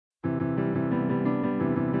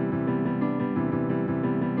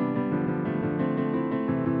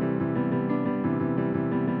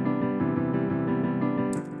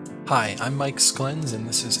Hi, I'm Mike Sklens, and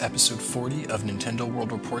this is episode 40 of Nintendo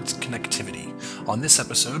World Report's Connectivity. On this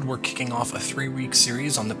episode, we're kicking off a 3-week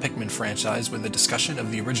series on the Pikmin franchise with a discussion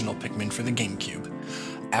of the original Pikmin for the GameCube.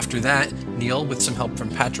 After that, Neal, with some help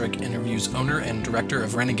from Patrick, interviews owner and director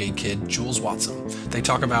of Renegade Kid, Jools Watsham. They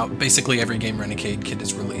talk about basically every game Renegade Kid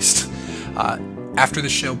has released. After the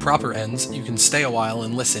show proper ends, you can stay a while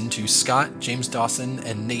and listen to Scott, James Dawson,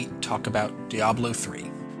 and Nate talk about Diablo III.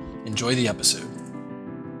 Enjoy the episode.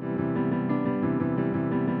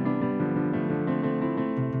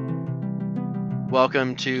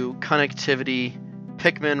 Welcome to Connectivity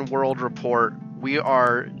Pikmin World Report. We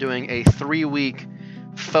are doing a 3-week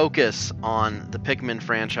focus on the Pikmin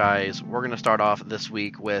franchise. We're going to start off this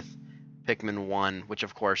week with Pikmin 1, which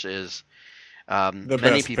of course is the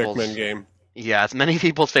best Pikmin game. Yeah, it's many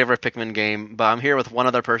people's favorite Pikmin game, but I'm here with one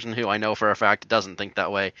other person who I know for a fact doesn't think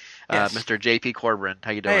that way. Yes. Mr. JP Corbin.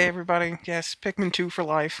 How you doing? Hey everybody. Yes, Pikmin 2 for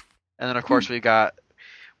life. And then of course we've got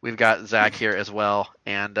Zach here as well.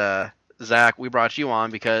 And Zach, we brought you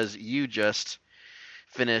on because you just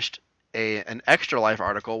finished an Extra Life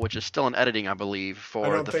article, which is still in editing, I believe, for I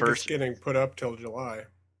don't the think first. It's getting put up till July.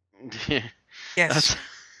 Yes.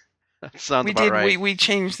 That sounds we about did. right. We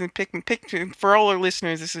changed the Pikmin. For all our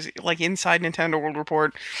listeners, this is like inside Nintendo World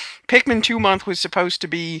Report. Pikmin 2 month was supposed to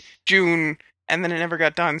be June, and then it never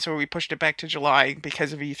got done, so we pushed it back to July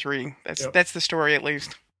because of E3. That's the story, at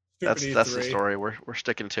least. That's the story. We're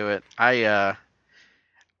sticking to it.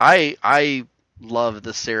 I love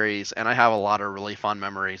this series, and I have a lot of really fun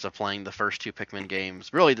memories of playing the first 2 Pikmin games.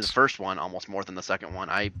 Really, the first one almost more than the second one.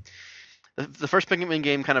 The first Pikmin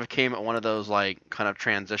game kind of came at one of those like kind of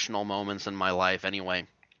transitional moments in my life, anyway.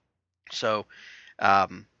 So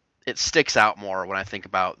it sticks out more when I think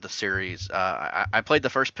about the series. I played the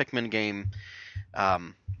first Pikmin game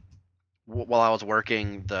while I was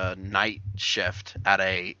working the night shift at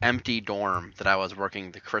a empty dorm that I was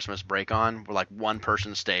working the Christmas break on, where like one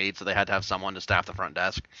person stayed, so they had to have someone to staff the front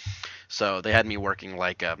desk. So they had me working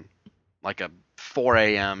like a 4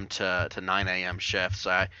 a.m. to 9 a.m. shift.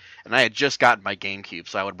 So I had just gotten my GameCube,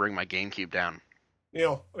 so I would bring my GameCube down.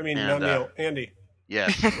 Andy.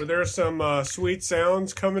 Yes. Were there some sweet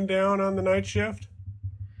sounds coming down on the night shift?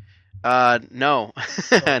 No.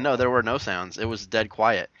 No, there were no sounds. It was dead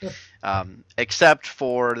quiet. Except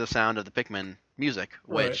for the sound of the Pikmin music,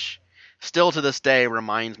 which still to this day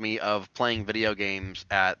reminds me of playing video games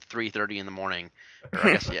at 3:30 in the morning. Or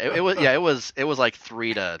I guess it was like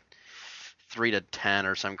 3 to 10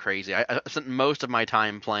 or something crazy. I spent most of my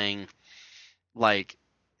time playing like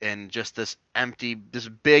in just this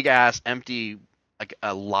big ass empty like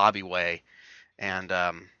a lobby way, and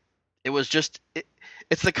it was just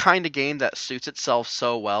it's the kind of game that suits itself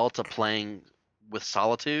so well to playing with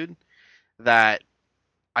solitude that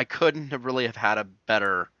I couldn't have really have had a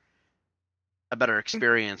better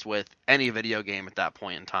experience with any video game at that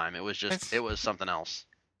point in time. It was something else.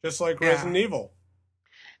 Just like Resident Evil.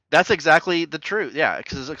 That's exactly the truth. Yeah,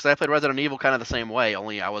 because I played Resident Evil kind of the same way.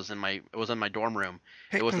 Only it was in my dorm room.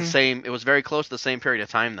 It was the same. It was very close to the same period of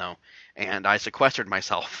time though, and I sequestered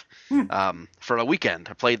myself for a weekend.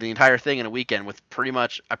 I played the entire thing in a weekend I pretty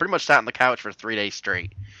much sat on the couch for 3 days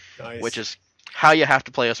straight. Nice. Which is how you have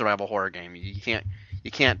to play a survival horror game. You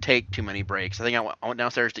can't take too many breaks. I think I went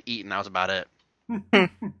downstairs to eat, and that was about it.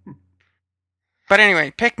 But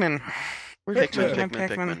anyway, Pikmin.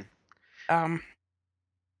 Pikmin.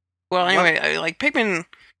 Well, anyway, like Pikmin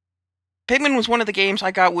was one of the games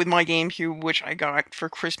I got with my GameCube, which I got for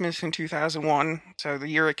Christmas in 2001, so the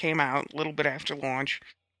year it came out, a little bit after launch.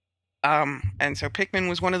 And so Pikmin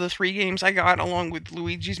was one of the 3 games I got, along with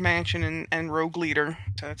Luigi's Mansion and Rogue Leader,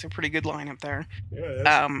 so that's a pretty good lineup there.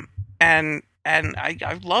 Yeah, and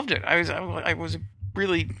I loved it. I was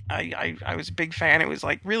a big fan. It was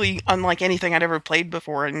like really unlike anything I'd ever played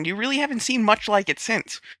before, and you really haven't seen much like it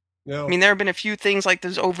since. No. I mean, there have been a few things like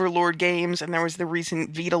those Overlord games, and there was the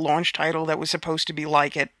recent Vita launch title that was supposed to be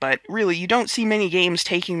like it, but really, you don't see many games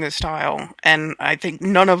taking this style, and I think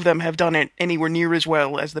none of them have done it anywhere near as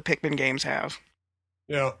well as the Pikmin games have.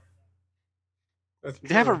 Yeah.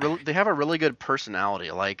 They have a really good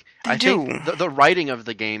personality. Like I do. think the writing of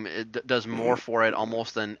the game does more for it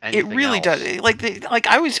almost than anything. It really else. does.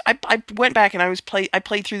 I went back and I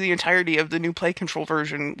played through the entirety of the new Play Control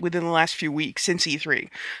version within the last few weeks since E3.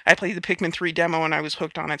 I played the Pikmin 3 demo and I was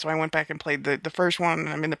hooked on it, so I went back and played the first one, and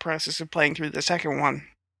I'm in the process of playing through the second one.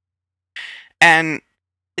 And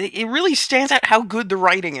it really stands out how good the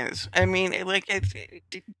writing is. I mean,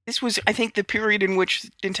 this was, I think, the period in which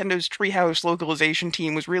Nintendo's Treehouse localization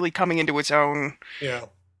team was really coming into its own. Yeah.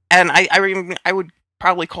 And I would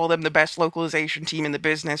probably call them the best localization team in the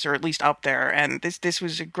business, or at least up there. And this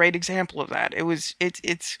was a great example of that.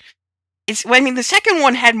 Well, I mean, the second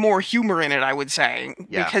one had more humor in it, I would say,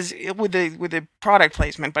 because with the product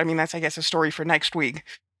placement. But I mean, that's, I guess, a story for next week.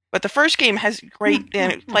 But the first game has great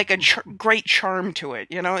great charm to it.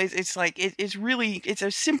 You know, it's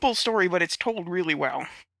a simple story, but it's told really well.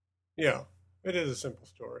 Yeah, it is a simple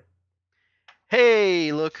story.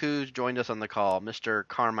 Hey, look who's joined us on the call, Mr.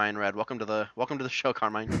 Carmine Red. Welcome to the show,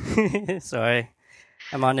 Carmine. Sorry,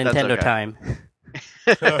 I'm on Nintendo time.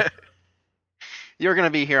 You were going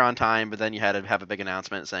to be here on time, but then you had to have a big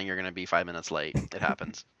announcement saying you're going to be 5 minutes late. It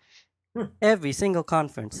happens. Every single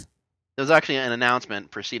conference. There was actually an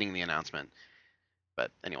announcement preceding the announcement.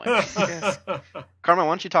 But anyway. Carmine,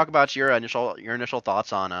 why don't you talk about your initial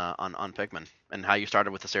thoughts on Pikmin and how you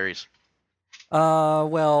started with the series?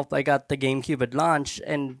 Well, I got the GameCube at launch,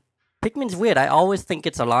 and Pikmin's weird. I always think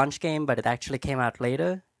it's a launch game, but it actually came out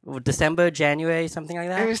later. December, January, something like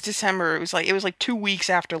that? It was December. It was like 2 weeks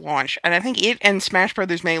after launch. And I think it and Smash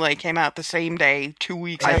Brothers Melee came out the same day, 2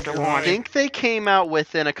 weeks after launch. I think they came out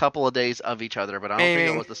within a couple of days of each other, but I don't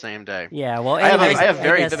think it was the same day. Yeah, well, anyways, I have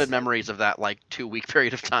very vivid memories of that 2-week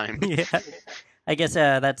period of time. Yeah, I guess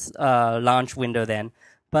that's launch window then.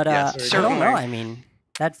 But yes, I don't know. I mean,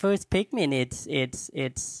 that first Pikmin,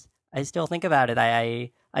 it's. I still think about it.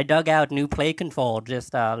 I dug out new play control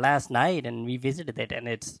just last night and revisited it, and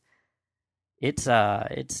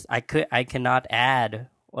I cannot add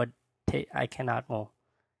or I cannot. Well,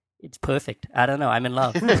 it's perfect. I don't know. I'm in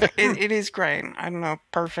love. It is great. I don't know,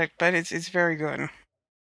 perfect, but it's very good.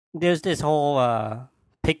 There's this whole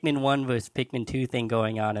Pikmin 1 versus Pikmin 2 thing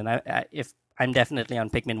going on, and I'm definitely on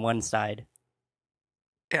Pikmin 1 side.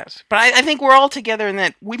 Yes, but I think we're all together in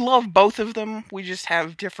that we love both of them. We just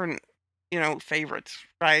have different, favorites,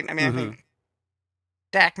 right? I mean, I think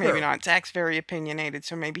Zach maybe not. Zach's very opinionated,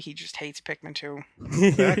 so maybe he just hates Pikmin 2.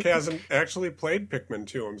 Zach hasn't actually played Pikmin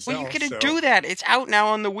 2 himself. Well, you could do that. It's out now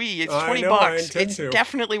on the Wii. It's $20. It's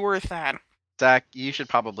definitely worth that. Zach, you should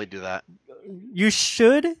probably do that. You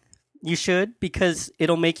should, because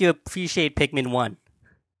it'll make you appreciate Pikmin 1.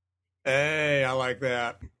 Hey, I like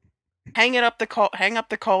that. Hang up the call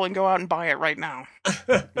and go out and buy it right now.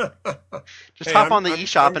 Just hop on the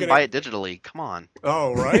eShop and buy it digitally. Come on.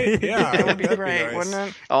 Oh, right? Yeah. That would be great, nice. Wouldn't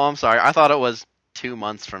it? Oh, I'm sorry. I thought it was 2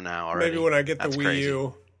 months from now already. Maybe when I get the Wii crazy.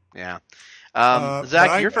 U. Yeah.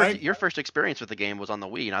 Zach, your first experience with the game was on the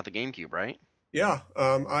Wii, not the GameCube, right? Yeah.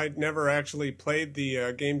 I'd never actually played the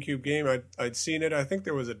GameCube game. I'd seen it. I think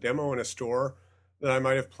there was a demo in a store that I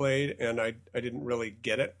might have played, and I didn't really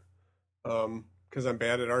get it. Because I'm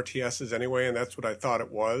bad at RTSs anyway, and that's what I thought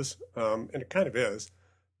it was, and it kind of is.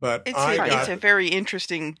 But it's a very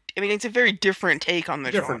interesting. I mean, it's a very different take on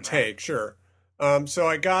the different genre. Take, sure. So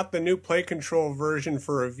I got the new play control version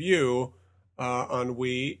for review on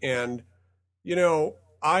Wii, and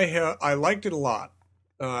I liked it a lot.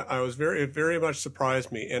 It very much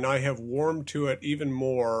surprised me, and I have warmed to it even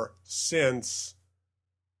more since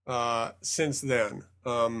then.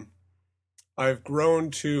 I've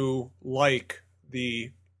grown to like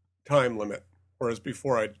the time limit, whereas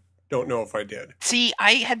before I don't know if I did. See,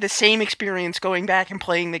 I had the same experience going back and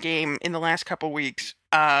playing the game in the last couple weeks.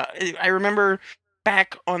 I remember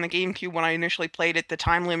back on the GameCube when I initially played it, the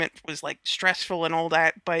time limit was stressful and all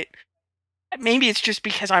that, but maybe it's just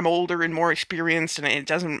because I'm older and more experienced and it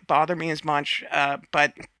doesn't bother me as much,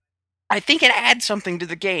 but I think it adds something to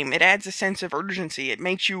the game. It adds a sense of urgency. It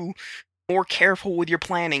makes you more careful with your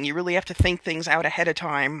planning. You really have to think things out ahead of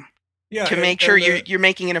time to make sure you're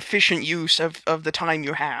making an efficient use of the time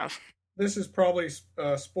you have. This is probably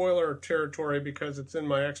spoiler territory because it's in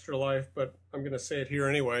my extra life, but I'm going to say it here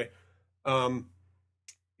anyway.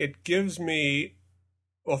 It gives me...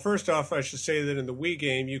 Well, first off, I should say that in the Wii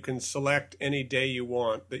game, you can select any day you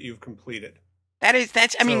want that you've completed.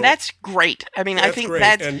 That's great. I mean, I think great.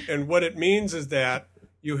 that's... And what it means is that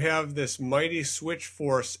you have this Mighty Switch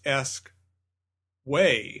Force-esque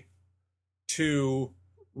way to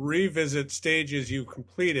revisit stages you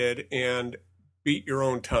completed and beat your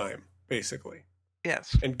own time, basically.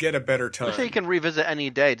 Yes. And get a better time. You say you can revisit any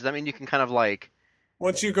day. Does that mean you can kind of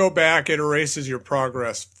Once you go back, it erases your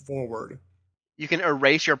progress forward. You can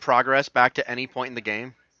erase your progress back to any point in the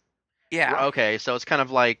game? Yeah. Okay, so it's kind of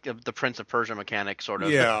like the Prince of Persia mechanic, sort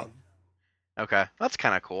of. Yeah. Okay, that's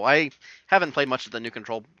kind of cool. I haven't played much of the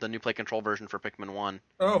new play control version for Pikmin 1.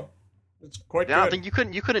 Oh, it's quite good. I don't think you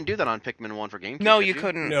couldn't do that on Pikmin 1 for GameCube. No, you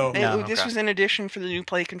couldn't. No. This was an addition for the new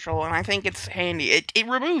play control, and I think it's handy. It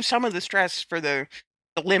removes some of the stress for the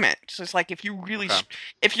limit. So it's if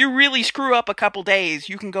you really screw up a couple days,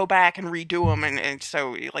 you can go back and redo them, and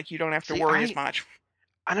so you don't have to worry as much.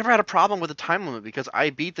 I never had a problem with the time limit because I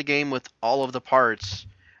beat the game with all of the parts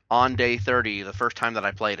on day 30 the first time that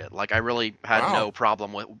I played it. Like I really had Wow. no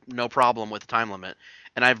problem with the time limit,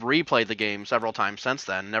 and I've replayed the game several times since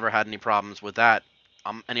then. Never had any problems with that.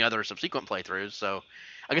 Any other subsequent playthroughs. So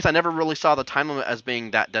I guess I never really saw the time limit as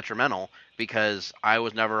being that detrimental because I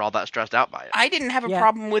was never all that stressed out by it. I didn't have a Yeah.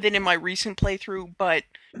 problem with it in my recent playthrough, but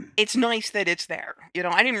it's nice that it's there. You know,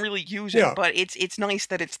 I didn't really use it, Yeah. but it's nice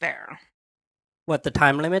that it's there. What, the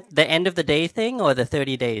time limit? The end of the day thing or the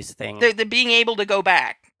 30 days thing? The being able to go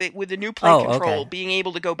back with the new play Oh, control, okay. being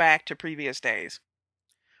able to go back to previous days.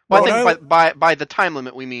 Well, Well, I what think by the time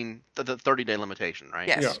limit we mean the 30-day limitation, right?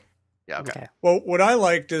 Yes. Yeah. Yeah. Okay. Okay. Well, what I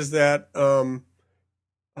liked is that,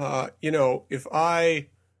 if I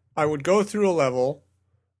would go through a level,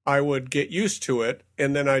 I would get used to it,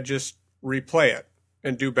 and then I just replay it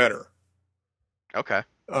and do better. Okay.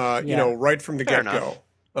 Yeah. Right from the Fair get-go.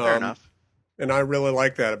 Fair enough. And I really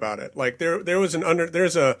like that about it. Like there was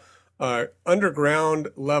there's a underground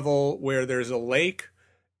level where there's a lake,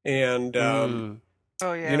 and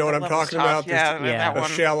Oh yeah, you know what that I'm level's talking tough. about? There's Yeah, Yeah. that a one.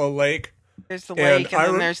 shallow lake. There's the and lake, and I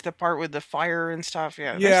then re- there's the part with the fire and stuff.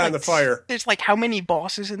 Yeah, Yeah, there's and the fire. There's like how many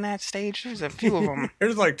bosses in that stage? There's a few of them.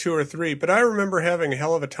 There's like 2 or 3, but I remember having a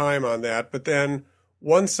hell of a time on that. But then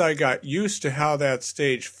once I got used to how that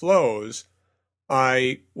stage flows,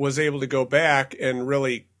 I was able to go back and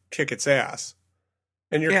really kick its ass.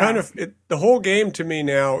 And you're Yeah. the whole game to me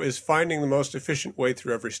now is finding the most efficient way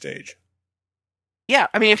through every stage. Yeah,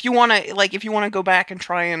 I mean, if you want to go back and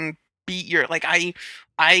try and beat your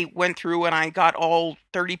I went through and I got all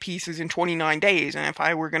 30 pieces in 29 days, and if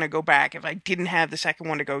I were going to go back, if I didn't have the second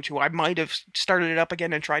one to go to, I might have started it up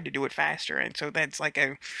again and tried to do it faster. And so that's like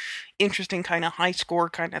a interesting kind of high score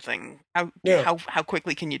kind of thing. How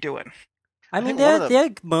quickly can you do it? I mean, think one of there are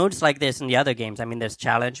modes like this in the other games. I mean, there's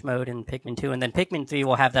challenge mode in Pikmin 2, and then Pikmin 3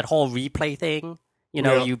 will have that whole replay thing. You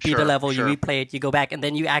know, Yeah, you beat a sure, level, sure. you replay it, you go back, and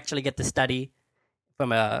then you actually get to study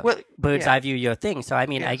from a Well, bird's yeah. eye view your thing. So, I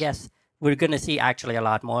mean, I Yes. guess we're going to see actually a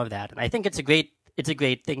lot more of that. And I think it's a great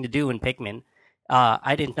thing to do in Pikmin.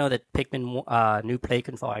 I didn't know that Pikmin new play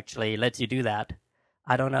control actually lets you do that.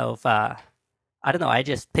 I don't know if I don't know. I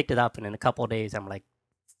just picked it up, and in a couple of days, I'm like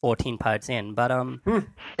 14 parts in. But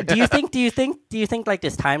do you think like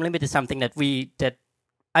this time limit is something that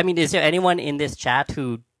I mean, is there anyone in this chat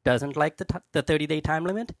who doesn't like the 30-day time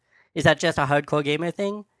limit? Is that just a hardcore gamer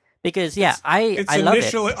thing? Because I love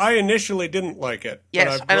it. I initially didn't like it. Yes,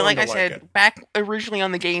 but I've and grown like to I said, it. back originally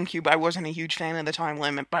on the GameCube, I wasn't a huge fan of the time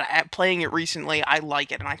limit, but playing it recently, I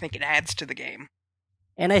like it, and I think it adds to the game.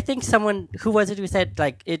 And I think who was it who said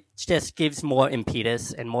like it just gives more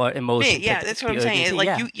impetus and more emotion. Yeah, to that's the what I'm saying. urgency,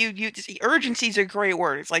 Like yeah. urgency is a great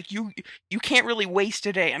word. It's like you can't really waste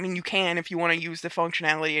a day. I mean, you can if you want to use the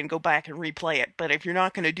functionality and go back and replay it, but if you're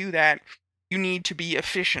not going to do that, you need to be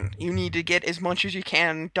efficient. You need to get as much as you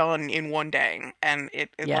can done in one day, and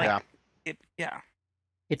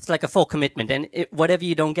It's like a full commitment, and whatever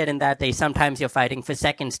you don't get in that day, sometimes you're fighting for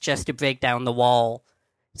seconds just to break down the wall,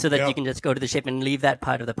 so that you can just go to the ship and leave that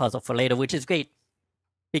part of the puzzle for later, which is great.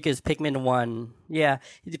 Because Pikmin 1,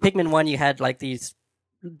 you had like the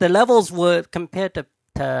levels were compared to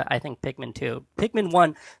I think Pikmin 2. Pikmin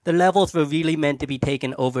 1, the levels were really meant to be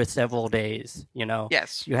taken over several days, you know?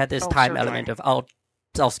 Yes. You had this Oh, time certainly. element of,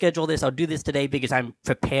 I'll schedule this, I'll do this today because I'm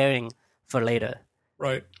preparing for later.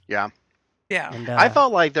 Right. Yeah. Yeah. And, I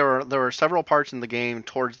felt like there were several parts in the game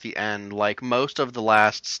towards the end, like most of the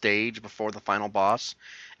last stage before the final boss,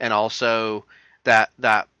 and also that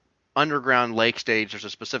underground lake stage. There's a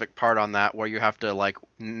specific part on that where you have to like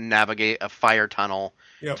navigate a fire tunnel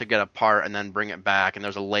Yep. to get a part and then bring it back, and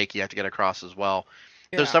there's a lake you have to get across as well.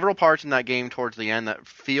 There's Yeah. several parts in that game towards the end that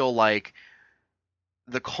feel like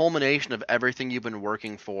the culmination of everything you've been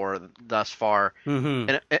working for thus far,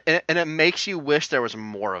 Mm-hmm. and it makes you wish there was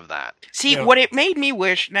more of that. See, Yeah. what it made me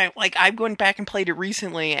wish, now, like, I've gone back and played it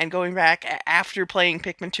recently, and going back after playing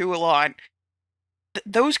Pikmin 2 a lot,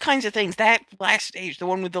 those kinds of things, that last stage, the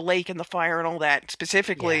one with the lake and the fire and all that,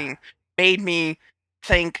 specifically, made me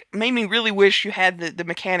really wish you had the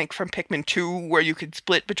mechanic from Pikmin 2 where you could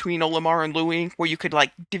split between Olimar and Louis, where you could,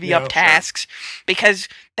 like, divvy Yeah, up sure. tasks, because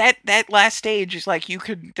that last stage is like,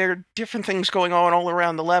 there are different things going on all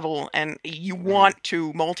around the level, and you want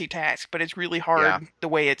to multitask, but it's really hard the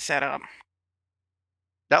way it's set up.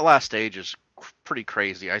 That last stage is pretty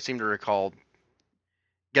crazy. I seem to recall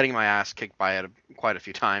getting my ass kicked by it quite a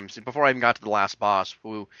few times before I even got to the last boss,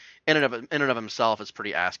 who in and of himself is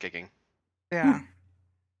pretty ass kicking. Yeah.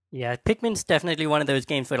 Yeah, Pikmin's definitely one of those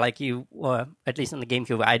games where, like, or at least on the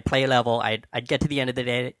GameCube, I'd play a level, I'd get to the end of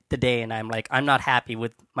the day, and I'm like, I'm not happy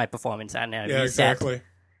with my performance, and I Yeah, reset. exactly.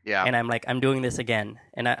 Yeah. And I'm like, I'm doing this again,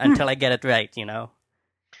 and until I get it right,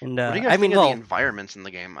 And What do you guys think of the environments in the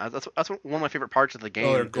game? That's one of my favorite parts of the game.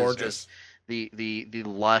 Oh, they're is gorgeous. just the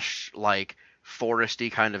lush, like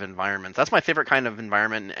foresty kind of environments. That's my favorite kind of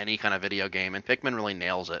environment in any kind of video game, and Pikmin really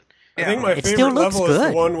nails it. I think my favorite level is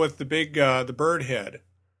the one with the big the bird head,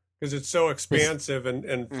 because it's so expansive and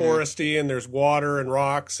foresty, and there's water and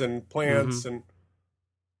rocks and plants and.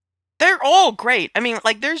 They're all great. I mean,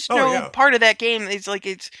 like, there's no part of that game is like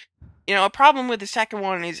it's. A problem with the second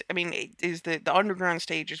one is, is the underground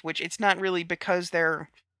stages, which it's not really because they're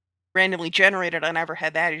randomly generated. I never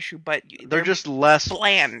had that issue, but they're just less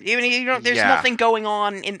bland. There's nothing going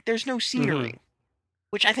on, and there's no scenery,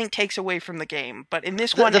 which I think takes away from the game. But in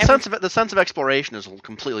this one, the sense of exploration is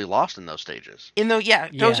completely lost in those stages.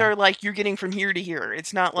 Those are like you're getting from here to here.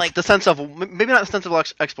 It's not like the sense of maybe not the sense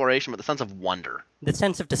of exploration, but the sense of wonder, the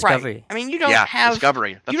sense of discovery. Right. I mean, you don't have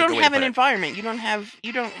discovery. You don't have an environment. You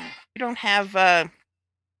don't have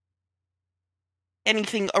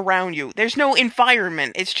anything around you. There's no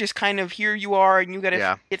environment. It's just kind of here you are, and you got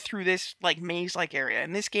to get through this like maze-like area.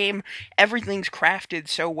 In this game, everything's crafted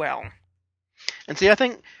so well. And see, I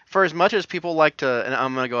think for as much as people like to, and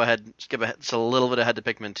I'm going to go ahead and skip ahead, just a little bit ahead to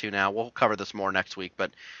Pikmin 2 now. We'll cover this more next week,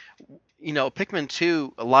 but Pikmin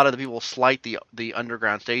 2, a lot of the people slight the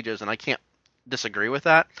underground stages, and I can't disagree with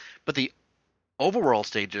that. But the overworld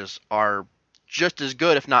stages are just as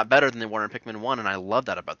good, if not better, than they were in Pikmin 1, and I love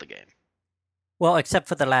that about the game. Well, except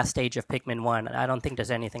for the last stage of Pikmin 1. I don't think there's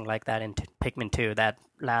anything like that in Pikmin 2, that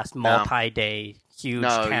last multi-day huge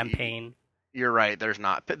campaign. You're right, there's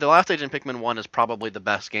not. The last stage in Pikmin 1 is probably the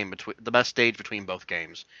best stage between both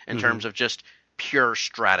games, in terms of just pure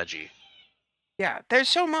strategy. Yeah, there's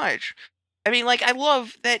so much. I mean, like, I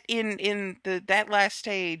love that in that last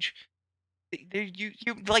stage, you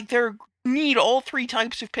need all three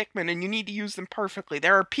types of Pikmin, and you need to use them perfectly.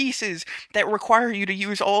 There are pieces that require you to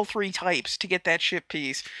use all three types to get that ship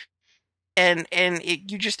piece. And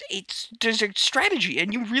there's a strategy,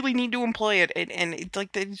 and you really need to employ it. And it's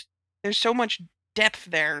like there's so much depth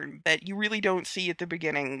there that you really don't see at the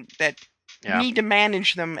beginning. That you need to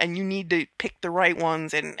manage them, and you need to pick the right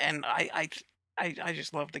ones. And I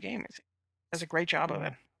just love the game. It does a great job of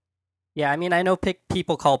it. Yeah, I mean, I know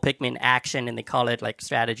people call Pikmin action, and they call it like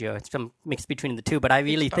strategy, or it's some mix between the two. But I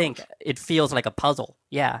really think it feels like a puzzle.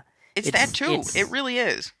 Yeah, it's that too. It really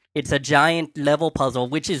is. It's a giant level puzzle,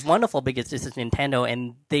 which is wonderful because this is Nintendo,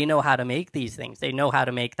 and they know how to make these things. They know how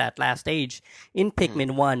to make that last stage in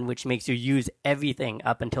Pikmin 1, which makes you use everything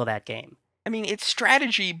up until that game. I mean, it's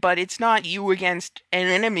strategy, but it's not you against an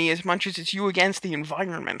enemy as much as it's you against the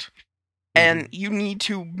environment. And you need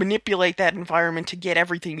to manipulate that environment to get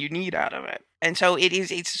everything you need out of it. And so it's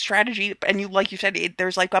a strategy, and like you said,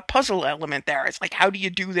 there's like a puzzle element there. It's like, how do you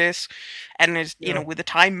do this? And there's, with the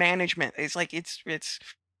time management, it's like,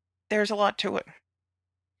 there's a lot to it.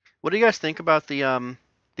 What do you guys think about the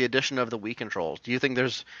addition of the Wii controls? Do you think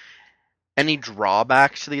there's any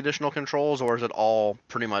drawbacks to the additional controls, or is it all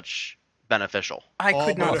pretty much beneficial? I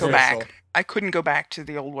could not go back. I couldn't go back to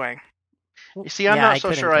the old way. You see, I'm not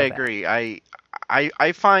so sure I agree.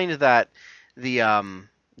 I find that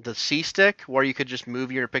the C stick, where you could just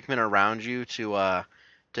move your Pikmin around you to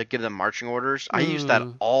give them marching orders, I use that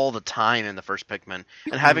all the time in the first Pikmin,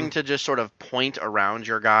 and having to just sort of point around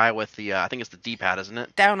your guy with the I think it's the D-pad, isn't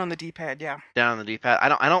it? Down on the D-pad, yeah. Down on the D-pad.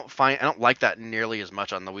 I don't like that nearly as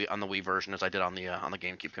much on the Wii version as I did on the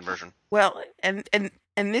GameCube conversion. Well, and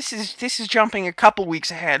this is jumping a couple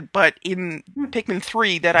weeks ahead, but in Pikmin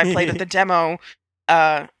 3 that I played at the demo,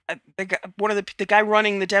 the guy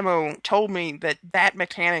running the demo told me that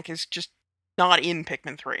mechanic is just not in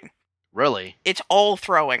Pikmin 3. Really? It's all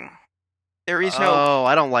throwing. There is no. Oh,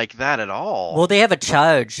 I don't like that at all. Well, they have a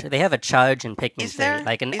charge. They have a charge in Pikmin 3,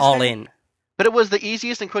 like an all-in. But it was the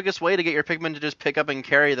easiest and quickest way to get your Pikmin to just pick up and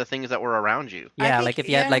carry the things that were around you. Yeah, like if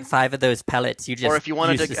you had like 5 of those pellets, you just or if you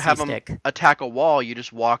wanted to have them attack a wall, you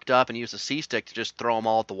just walked up and used a C-stick to just throw them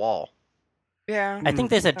all at the wall. Yeah. I think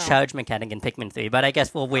there's a charge mechanic in Pikmin 3, but I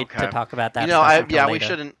guess we'll wait to talk about that.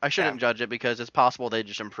 Later. I shouldn't judge it because it's possible they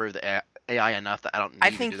just improved the AI enough that I don't need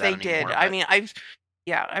to do that anymore. I think they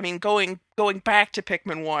did. I mean, going back to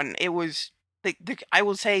Pikmin 1, it was I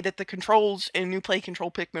will say that the controls in New Play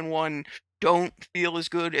Control Pikmin 1 don't feel as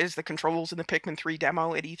good as the controls in the Pikmin 3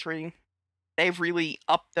 demo at E3. They've really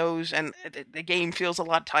upped those, and the game feels a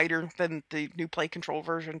lot tighter than the New Play Control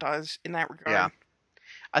version does in that regard. Yeah.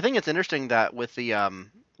 I think it's interesting that with the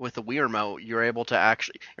Wii remote, you're able to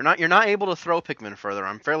you're not able to throw Pikmin further.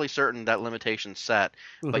 I'm fairly certain that limitation's set,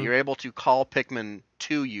 but you're able to call Pikmin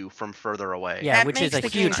to you from further away. Yeah, which is a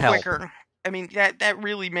huge help. Quicker. I mean, that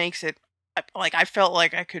really makes it I felt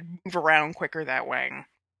like I could move around quicker that way.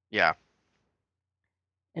 Yeah.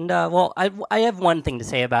 And well, I have one thing to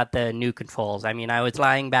say about the new controls. I mean, I was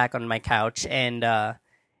lying back on my couch, and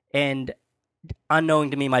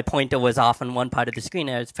unknowing to me, my pointer was off on one part of the screen,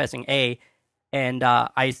 and I was pressing A, and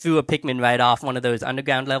I threw a Pikmin right off one of those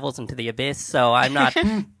underground levels into the abyss. So I'm not.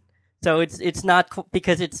 So it's not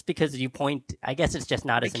because you point. I guess it's just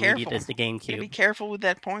not as immediate as the GameCube. Be careful with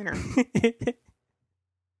that pointer.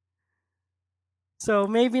 So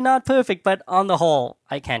maybe not perfect, but on the whole,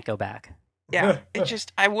 I can't go back. Yeah,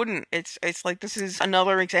 I wouldn't. It's like this is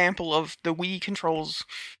another example of the Wii controls,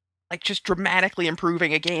 like just dramatically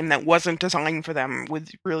improving a game that wasn't designed for them.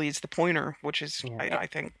 With really, it's the pointer, which is I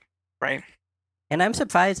think right. And I'm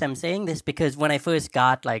surprised I'm saying this because when I first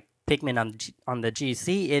got like Pikmin on the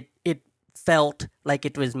GC, it felt like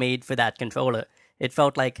it was made for that controller. It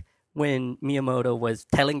felt like when Miyamoto was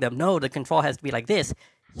telling them, no, the control has to be like this,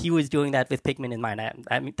 he was doing that with Pikmin in mind.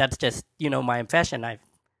 I mean, that's just my impression. I've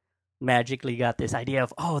magically got this idea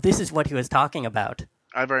of, oh, this is what he was talking about.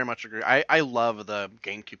 I very much agree. I love the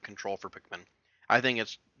GameCube control for Pikmin. I think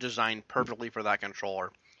it's designed perfectly for that controller.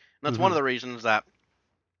 And that's one of the reasons that,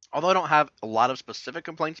 although I don't have a lot of specific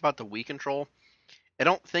complaints about the Wii control, I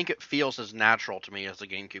don't think it feels as natural to me as the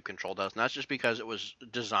GameCube control does. And that's just because it was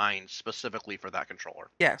designed specifically for that controller.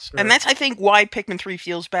 Yes, sure. And that's, I think, why Pikmin 3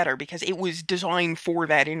 feels better, because it was designed for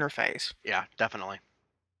that interface. Yeah, definitely.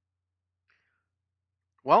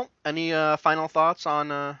 Well, any final thoughts on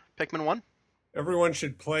Pikmin 1? Everyone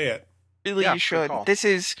should play it. Really, you should. This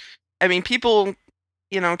is, I mean, people,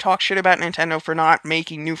 talk shit about Nintendo for not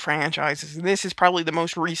making new franchises. This is probably the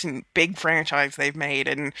most recent big franchise they've made,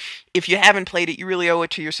 and if you haven't played it, you really owe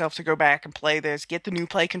it to yourself to go back and play this. Get the new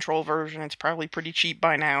Play Control version. It's probably pretty cheap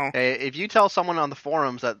by now. Hey, if you tell someone on the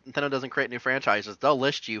forums that Nintendo doesn't create new franchises, they'll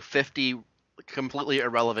list you 50 completely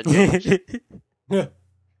irrelevant games.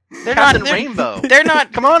 They're not Rainbow. They're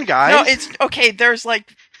not. Come on, guys. No, it's okay. There's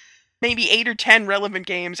like maybe 8 or 10 relevant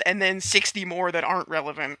games, and then 60 more that aren't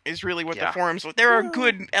relevant. Is really what the forums. There are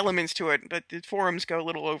good elements to it, but the forums go a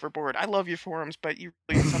little overboard. I love your forums, but you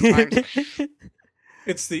really sometimes.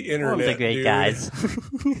 It's the internet. Forums are great, dude. guys.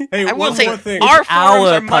 Hey, I will say more thing. our forums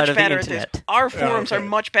are much better at this. Internet. Our forums are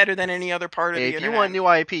much better than any other part of the internet. If you want new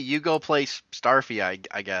IP, you go play Starfy,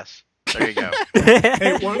 I guess. There you go.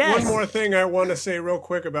 Hey, one more thing I want to say real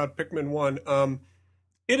quick about Pikmin 1.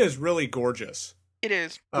 It is really gorgeous. It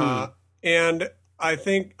is. And I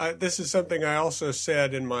think this is something I also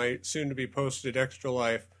said in my soon-to-be posted Extra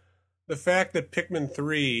Life. The fact that Pikmin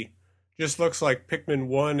 3 just looks like Pikmin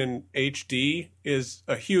 1 in HD is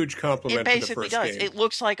a huge compliment to the first game. It basically does. It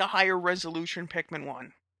looks like a higher resolution Pikmin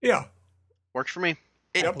 1. Yeah. Works for me.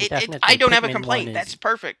 I don't have a complaint. That's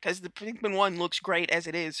perfect, because the Pikmin 1 looks great as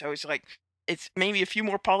it is. So it's like, it's maybe a few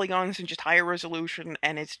more polygons and just higher resolution,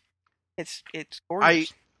 and it's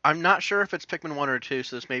gorgeous. I'm not sure if it's Pikmin 1 or 2,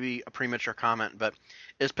 so this may be a premature comment, but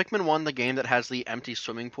is Pikmin 1 the game that has the empty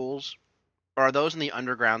swimming pools? Or are those in the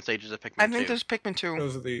underground stages of Pikmin 2? I think there's Pikmin 2.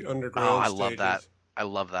 Those are the underground stages. I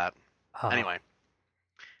love that. Anyway.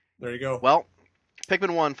 There you go. Well,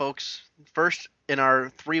 Pikmin 1, folks. First in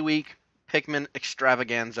our 3-week Pikmin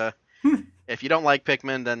extravaganza. If you don't like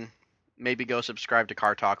Pikmin, then maybe go subscribe to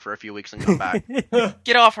Car Talk for a few weeks and come back.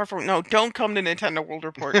 Get off our phone. No, don't come to Nintendo World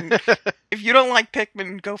Report. If you don't like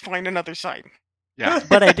Pikmin, go find another site. Yeah.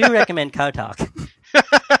 But I do recommend Car Talk.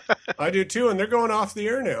 I do too, and they're going off the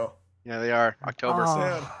air now. Yeah, they are. October.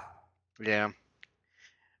 Sad. Yeah.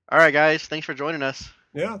 All right, guys. Thanks for joining us.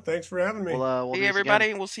 Yeah, thanks for having me. We'll hey,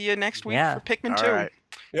 everybody. We'll see you next week for Pikmin 2. All right.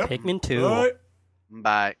 Yep. Pikmin 2. Bye.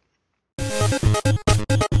 Bye.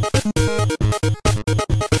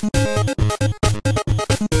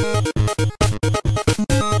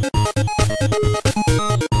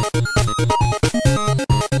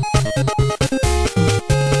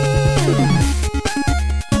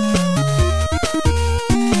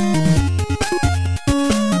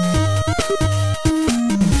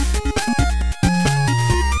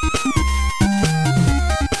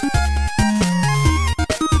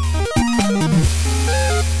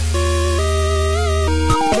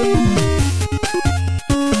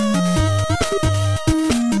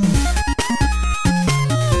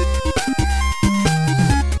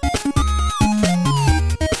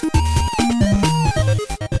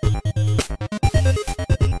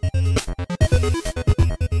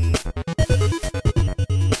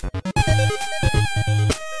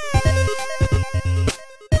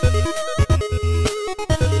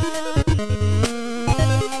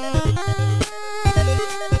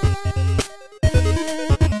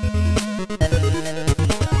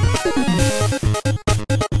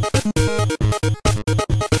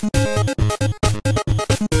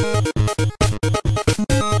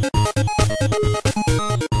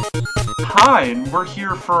 we're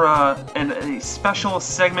here for a special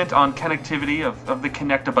segment on connectivity of the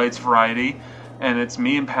Connectabytes variety, and it's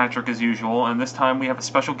me and Patrick as usual, and this time we have a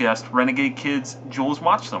special guest, Renegade Kid's Jools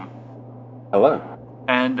Watsham. Hello.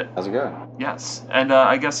 And how's it going? Yes, and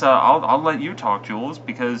I guess I'll let you talk, Jools,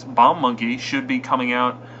 because Bomb Monkey should be coming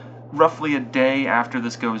out roughly a day after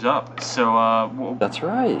this goes up. So that's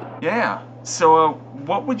right. Yeah. So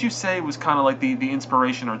what would you say was kind of like the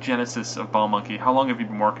inspiration or genesis of Bomb Monkey? How long have you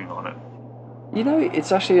been working on it? You know,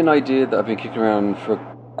 it's actually an idea that I've been kicking around for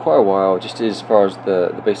quite a while, just as far as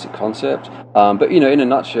the basic concept. But, you know, in a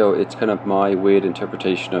nutshell, it's kind of my weird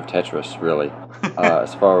interpretation of Tetris, really.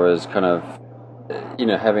 As far as kind of, you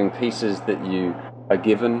know, having pieces that you are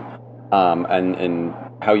given, and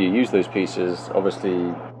how you use those pieces,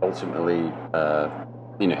 obviously, ultimately,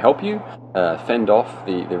 you know, help you fend off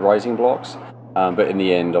the rising blocks. But in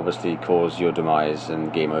the end, obviously, cause your demise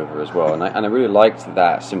and game over as well. And I really liked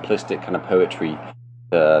that simplistic kind of poetry,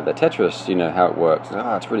 the Tetris, you know, how it works.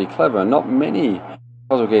 It's really clever. Not many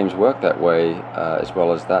puzzle games work that way as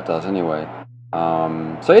well as that does anyway.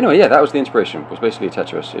 So anyway, yeah, that was the inspiration. It was basically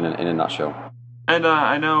Tetris in a nutshell. And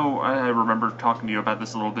I know, I remember talking to you about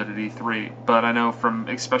this a little bit at E3, but I know from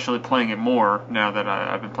especially playing it more, now that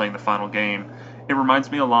I've been playing the final game, it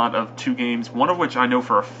reminds me a lot of two games, one of which I know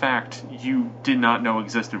for a fact you did not know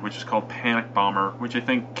existed, which is called Panic Bomber, which I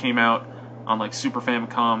think came out on like Super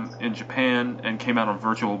Famicom in Japan and came out on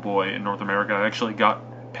Virtual Boy in North America. I actually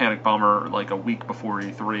got Panic Bomber like a week before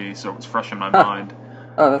E3, so it was fresh in my mind.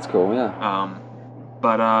 Oh, that's cool, yeah.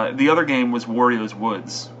 But the other game was Wario's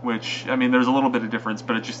Woods, which, I mean, there's a little bit of difference,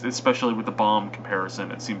 but it just, especially with the bomb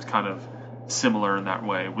comparison, it seems kind of similar in that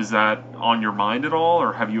way. Was that on your mind at all,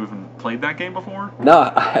 or have you even played that game before?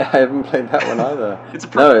 No, I haven't played that one either. It's a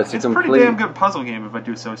pretty damn good puzzle game, if I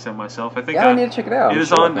do so myself. I think I need to check it out.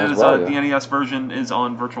 The NES version is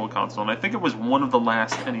on Virtual Console, and I think it was one of the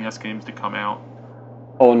last NES games to come out.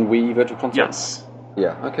 On Wii Virtual Console? Yes.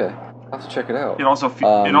 Yeah, okay. I'll have to check it out. It also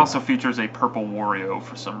features a purple Wario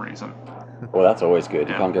for some reason. Well, that's always good.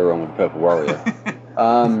 Yeah. You can't go wrong with a purple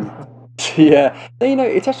Wario. Yeah, you know,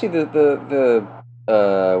 it's actually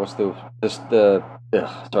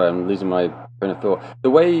sorry, I'm losing my train of thought. The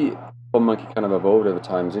way Bomb Monkey kind of evolved over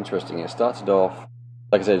time is interesting. It started off,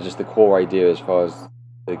 like I said, just the core idea as far as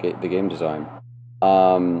the game design,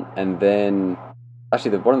 and then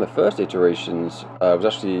actually one of the first iterations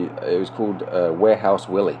was called Warehouse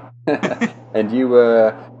Willie, and you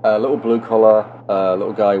were a little blue collar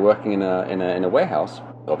little guy working in a warehouse,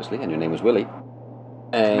 obviously, and your name was Willie.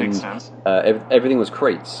 And makes sense. Everything was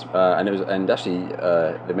crates, and actually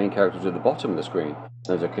the main character was at the bottom of the screen.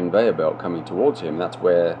 There was a conveyor belt coming towards him. That's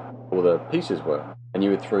where all the pieces were, and you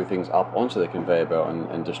would throw things up onto the conveyor belt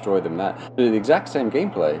and destroy them. So the exact same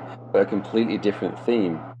gameplay, but a completely different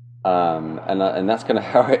theme. And that's kind of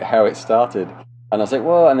how it started. And I was like,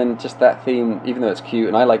 well, and then just that theme, even though it's cute,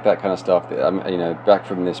 and I like that kind of stuff. You know, back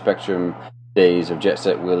from the Spectrum days of Jet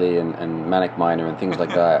Set Willie and Manic Miner and things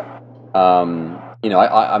like that. You know,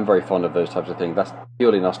 I'm very fond of those types of things. That's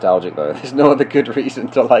purely nostalgic, though. There's no other good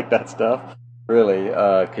reason to like that stuff, really,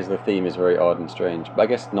 because the theme is very odd and strange. But I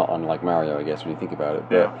guess not unlike Mario, I guess, when you think about it.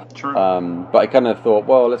 But, yeah, true. But I kind of thought,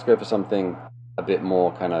 well, let's go for something a bit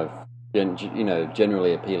more kind of,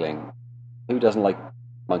 generally appealing. Who doesn't like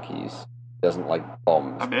monkeys? Doesn't like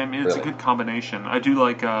bombs? I mean, it's really a good combination. I do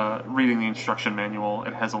like reading the instruction manual.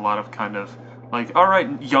 It has a lot of kind of like, all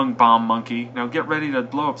right, young bomb monkey, now get ready to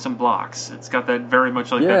blow up some blocks. It's got that very much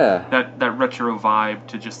like that retro vibe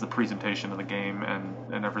to just the presentation of the game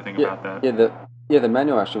and everything about that. The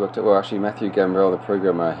manual actually worked out well. Actually, Matthew Gambrell, the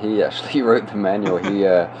programmer, he actually wrote the manual. He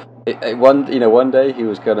one day he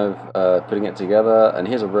was kind of putting it together, and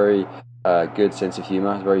he has a very good sense of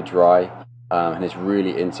humor. It's very dry, and he's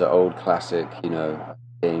really into old classic,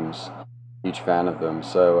 games. Huge fan of them.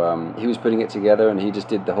 So he was putting it together, and he just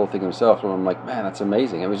did the whole thing himself. And I'm like, man, that's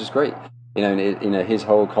amazing. It was just great. His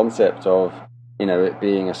whole concept of it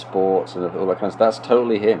being a sport and all that kind of stuff. That's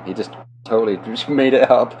totally him. He just totally just made it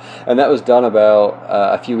up, and that was done about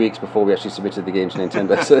a few weeks before we actually submitted the game to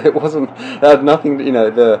Nintendo. So it had nothing.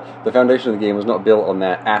 The foundation of the game was not built on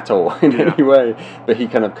that at all in any way. But he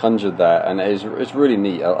kind of conjured that, and it's really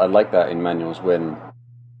neat. I like that in manuals when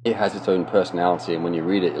it has its own personality, and when you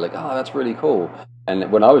read it, you're like, oh, that's really cool.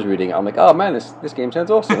 And when I was reading it, I'm like, oh man, this game sounds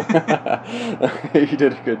awesome. You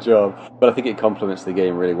did a good job. But I think it complements the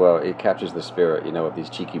game really well. It captures the spirit, of these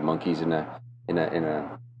cheeky monkeys in a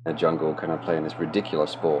jungle, kind of playing this ridiculous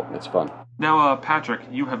sport. It's fun. Now, Patrick,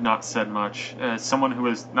 you have not said much. As someone who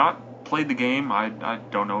has not played the game, I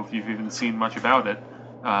don't know if you've even seen much about it.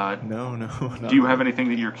 No. Do you have anything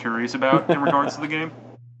that you're curious about in regards to the game?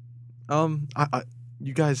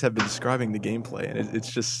 You guys have been describing the gameplay, and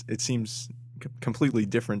it seems completely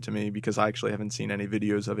different to me because I actually haven't seen any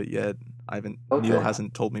videos of it yet. Neal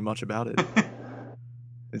hasn't told me much about it.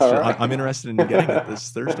 I'm interested in getting it this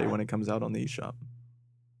Thursday when it comes out on the eShop.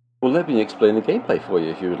 Well, let me explain the gameplay for you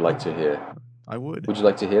if you would like to hear. I would. Would you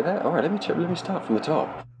like to hear that? All right, let me start from the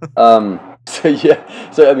top.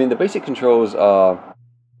 So I mean, the basic controls are,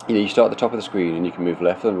 you start at the top of the screen and you can move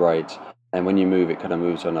left and right, and when you move, it kind of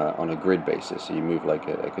moves on a grid basis. So you move like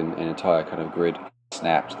an entire kind of grid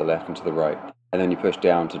snap to the left and to the right, and then you push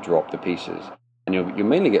down to drop the pieces. And you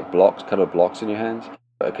mainly get colored blocks in your hands,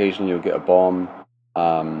 but occasionally you'll get a bomb,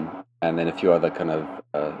 and then a few other kind of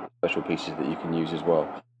special pieces that you can use as well.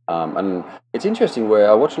 And it's interesting where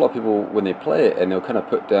I watch a lot of people when they play it, and they'll kind of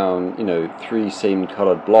put down, 3 same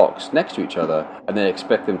colored blocks next to each other, and they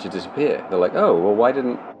expect them to disappear. They're like, oh, well, why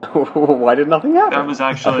did nothing happen? That was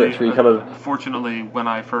actually, fortunately, when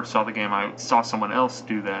I first saw the game, I saw someone else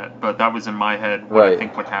do that, but that was in my head what I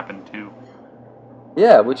think would happen too.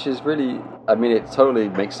 Yeah, which is really, I mean, it totally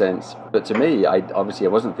makes sense. But to me, I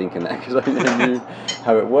wasn't thinking that because I never knew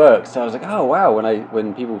how it works. So I was like, oh wow,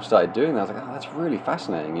 when people started doing that, I was like, oh, that's really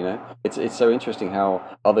fascinating. It's so interesting how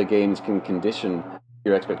other games can condition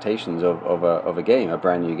your expectations of a game, a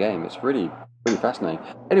brand new game. It's really fascinating.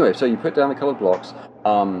 Anyway, so you put down the colored blocks,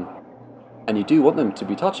 and you do want them to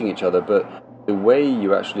be touching each other, but the way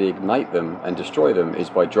you actually ignite them and destroy them is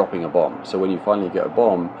by dropping a bomb. So when you finally get a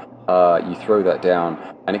bomb, you throw that down,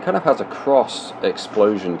 and it kind of has a cross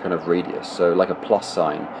explosion kind of radius, so like a plus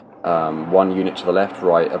sign. 1 unit to the left,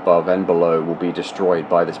 right, above, and below will be destroyed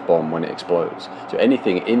by this bomb when it explodes. So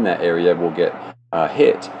anything in that area will get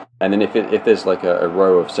hit, and then if there's like a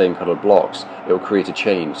row of same colored blocks, it will create a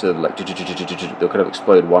chain, so like they'll kind of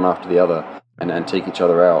explode one after the other and take each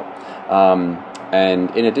other out.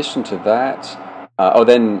 And in addition to that,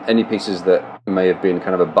 then any pieces that may have been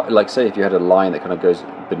kind of like, say if you had a line that kind of goes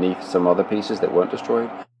beneath some other pieces that weren't destroyed,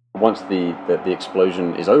 once the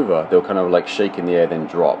explosion is over, they'll kind of like shake in the air, then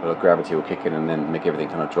drop. Gravity will kick in and then make everything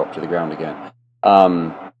kind of drop to the ground again.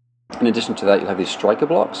 In addition to that, you'll have these striker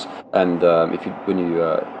blocks, and when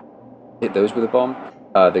you hit those with a bomb,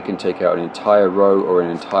 they can take out an entire row or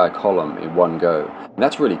an entire column in one go. And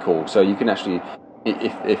that's really cool. So you can actually,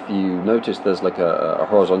 if you notice there's like a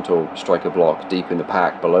horizontal striker block deep in the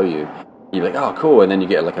pack below you, you're like, oh cool, and then you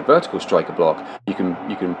get like a vertical striker block. You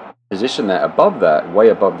can position that above that, way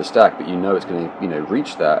above the stack, but it's going to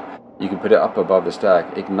reach that. You can put it up above the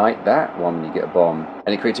stack, ignite that one when you get a bomb,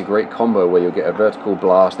 and it creates a great combo where you'll get a vertical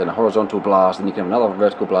blast, then a horizontal blast, and you can have another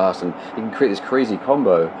vertical blast, and you can create this crazy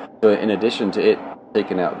combo. So in addition to it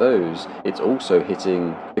taking out those, it's also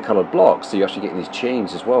hitting the colored blocks, so you're actually getting these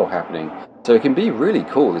chains as well happening. So it can be really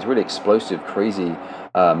cool, these really explosive, crazy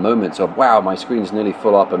moments of, wow, my screen's nearly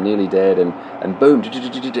full up, I'm nearly dead, and boom,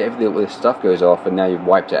 everything, all this stuff goes off, and now you've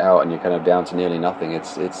wiped it out, and you're kind of down to nearly nothing.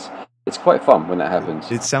 It's quite fun when that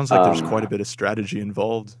happens. It sounds like there's quite a bit of strategy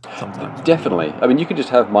involved sometimes. Definitely. I mean, you can just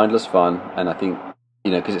have mindless fun, and I think,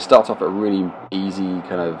 because it starts off at a really easy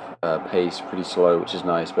kind of pace, pretty slow, which is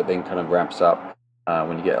nice, but then kind of ramps up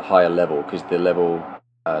when you get a higher level, because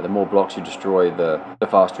the more blocks you destroy, the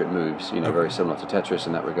faster it moves, very similar to Tetris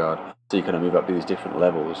in that regard. So you kind of move up to these different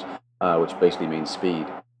levels, which basically means speed.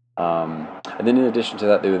 And then in addition to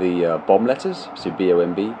that, there were the bomb letters, so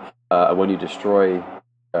B-O-M-B. When you destroy,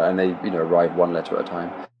 and they arrive one letter at a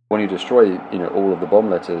time. When you destroy all of the bomb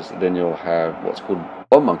letters, then you'll have what's called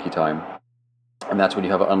bomb monkey time. And that's when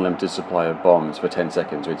you have an unlimited supply of bombs for 10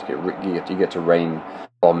 seconds. Where you get to rain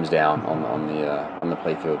bombs down on the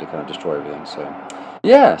playfield to kind of destroy everything. So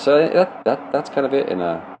yeah, so that's kind of it in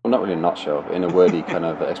not really a nutshell, but in a wordy kind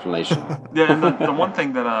of explanation. Yeah, and the one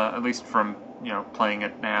thing that at least from playing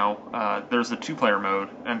it now, there's a 2-player mode,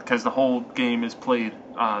 and because the whole game is played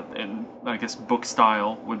in, I guess, book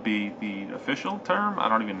style would be the official term. I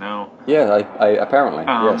don't even know. Yeah, I apparently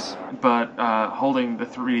yes. But holding the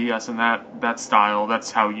 3DS and that style, that's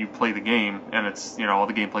how you play the game, and it's all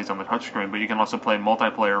the gameplay's on the touchscreen. But you can also play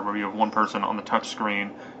multiplayer where you have one person on the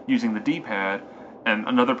touchscreen using the D-pad, and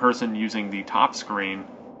another person using the top screen.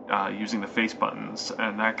 Using the face buttons,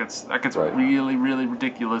 and that gets right. really, really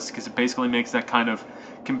ridiculous because it basically makes that kind of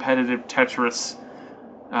competitive Tetris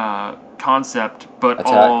concept, but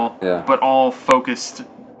all focused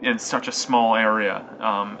in such a small area.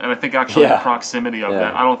 And I think actually the proximity of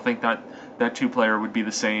that, I don't think that 2-player would be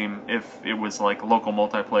the same if it was like local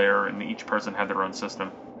multiplayer and each person had their own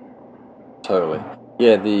system. Totally.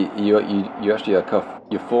 Yeah, you actually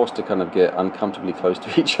you're forced to kind of get uncomfortably close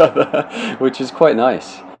to each other, which is quite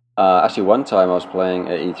nice. Actually, one time I was playing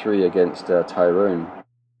at E3 against Tyrone,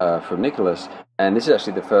 from Nicholas. And this is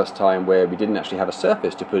actually the first time where we didn't actually have a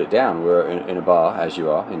surface to put it down. We were in a bar, as you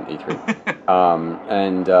are in E3.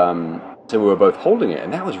 So we were both holding it.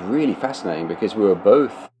 And that was really fascinating because we were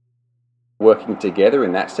both working together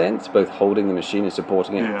in that sense, both holding the machine and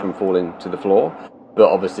supporting it from falling to the floor, but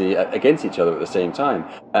obviously against each other at the same time.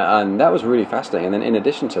 And that was really fascinating. And then in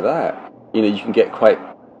addition to that, you can get quite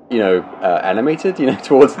animated,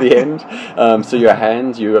 towards the end. So your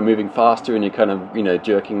hands, you are moving faster and you're kind of,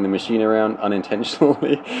 jerking the machine around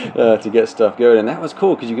unintentionally to get stuff going. And that was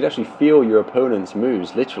cool because you could actually feel your opponent's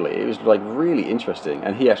moves, literally. It was like really interesting.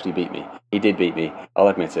 And he actually beat me. He did beat me. I'll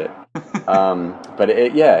admit it. But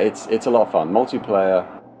it's a lot of fun. Multiplayer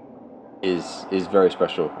is very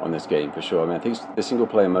special on this game for sure. I mean, I think the single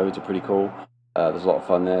player modes are pretty cool. There's a lot of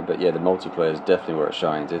fun there, but the multiplayer is definitely where it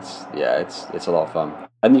shines. It's a lot of fun,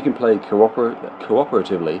 and you can play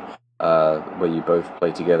cooperatively, where you both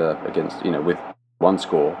play together against with one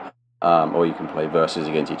score, or you can play versus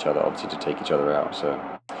against each other, obviously to take each other out. So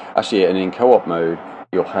actually, and in co-op mode,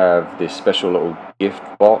 you'll have this special little gift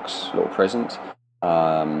box, little present,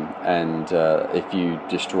 and if you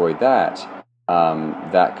destroy that.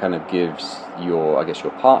 That kind of gives your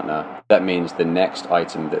partner, that means the next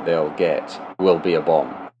item that they'll get will be a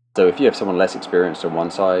bomb. So if you have someone less experienced on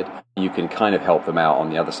one side, you can kind of help them out on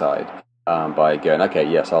the other side by going, okay,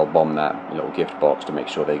 yes, I'll bomb that little gift box to make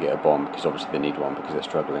sure they get a bomb, because obviously they need one because they're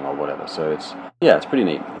struggling or whatever. So it's pretty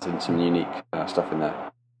neat. It's some unique stuff in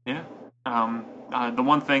there. Yeah. The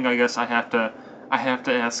one thing I guess I have to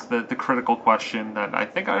ask the critical question that I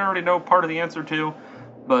think I already know part of the answer to.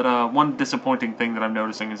 But one disappointing thing that I'm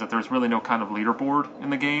noticing is that there's really no kind of leaderboard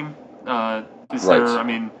in the game. Is there? I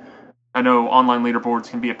mean, I know online leaderboards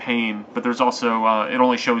can be a pain, but there's also it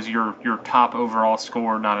only shows your top overall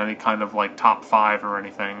score, not any kind of like top 5 or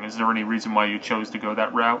anything. Is there any reason why you chose to go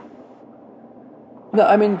that route? No,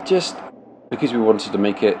 I mean just because we wanted to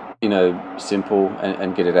make it simple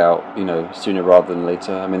and get it out sooner rather than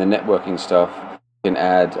later. I mean the networking stuff can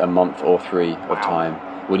add a month or 3 of time.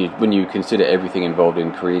 When you consider everything involved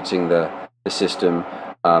in creating the system,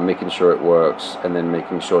 making sure it works, and then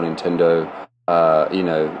making sure Nintendo,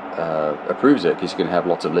 approves it, because you can have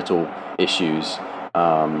lots of little issues.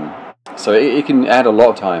 So it can add a lot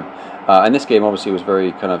of time. And this game obviously was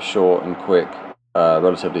very kind of short and quick,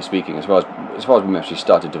 relatively speaking, as far as when we actually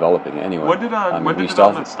started developing it. Anyway, when did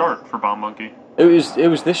development start for Bomb Monkey? It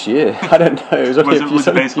was this year. I don't know. It was only was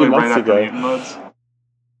it basically a few months right after ago. Mutant Muds?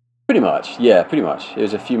 Pretty much, yeah, pretty much. It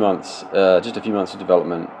was a few months, just a few months of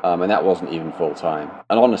development, and that wasn't even full time.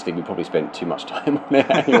 And honestly, we probably spent too much time on it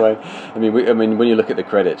anyway. I mean, when you look at the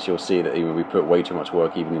credits, you'll see that we put way too much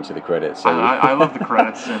work even into the credits. So I love the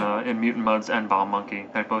credits in Mutant Muds and Bomb Monkey.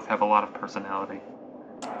 They both have a lot of personality.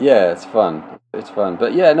 Yeah, it's fun. It's fun,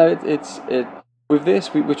 but yeah, no, it's with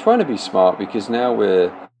this, we're trying to be smart because now we're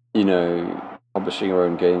publishing our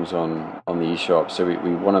own games on the eShop, so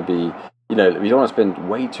we want to be. We don't want to spend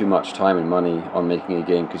way too much time and money on making a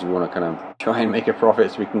game because we want to kind of try and make a profit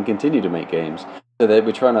so we can continue to make games. So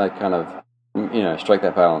we're trying to kind of, strike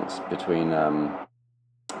that balance between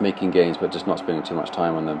making games but just not spending too much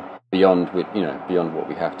time on them beyond what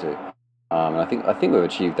we have to. And I think we've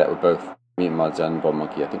achieved that with both Mutant Muds and Bomb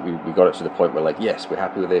Monkey. I think we got it to the point where yes, we're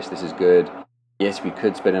happy with this. This is good. Yes, we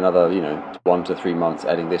could spend another 1 to 3 months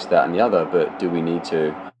adding this, that, and the other. But do we need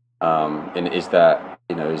to? And is that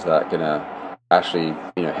going to actually,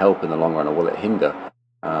 help in the long run, or will it hinder?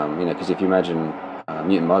 Because if you imagine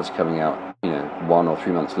Mutant Muds coming out, 1 or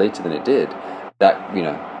 3 months later than it did, that,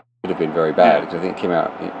 could have been very bad. Because I think it came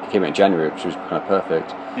out in January, which was kind of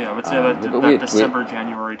perfect. Yeah, I would say that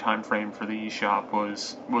December-January time frame for the eShop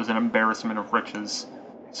was an embarrassment of riches.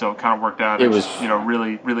 So it kind of worked out. It was,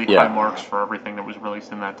 really, really high marks for everything that was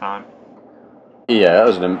released in that time. Yeah,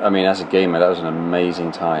 as a gamer, that was an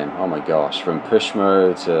amazing time. Oh my gosh, from Push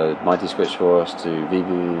Mode to Mighty Switch Force to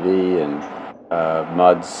VVVV and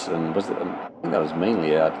Muds, and I think that was mainly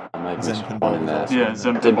it. I might have missed one in there. Yeah,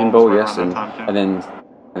 Zen Pinball, yes, and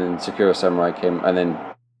then Sakura Samurai came, and then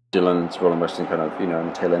Dylan's Rolling Western kind of, on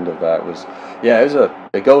the tail end of that was, it was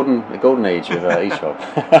a golden age of eShop.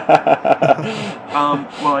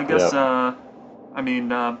 Well, I guess. Yeah.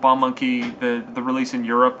 Bomb Monkey, the release in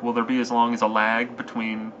Europe, will there be as long as a lag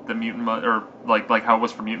between the Mutant Mud, or like how it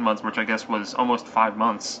was for Mutant Muds, which I guess was almost 5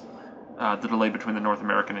 months, the delay between the North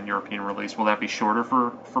American and European release? Will that be shorter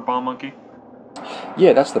for Bomb Monkey?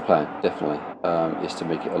 Yeah, that's the plan, definitely, is to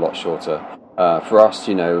make it a lot shorter. For us,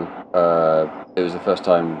 it was the first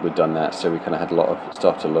time we'd done that, so we kind of had a lot of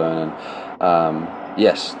stuff to learn, and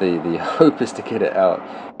yes, the hope is to get it out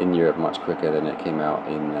in Europe much quicker than it came out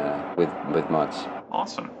in with Muds.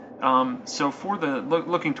 Awesome. So for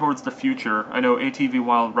looking towards the future, I know ATV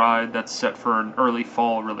Wild Ride, that's set for an early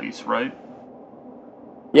fall release, right?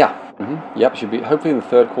 Yeah. Mm-hmm. Yep. Should be hopefully in the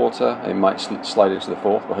third quarter. It might slide into the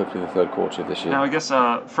fourth, but hopefully the third quarter of this year. Now, I guess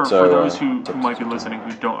for those who might be listening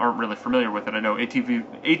who aren't really familiar with it, I know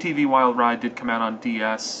ATV Wild Ride did come out on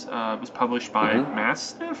DS. It was published by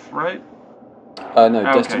Mastiff, right? No,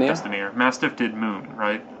 okay, Destineer. Mastiff did Moon,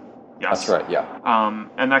 right? Yes. That's right. Yeah.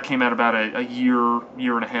 And that came out about a year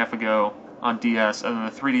and a half ago on DS, and then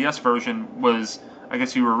the 3DS version was, I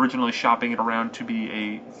guess you were originally shopping it around to be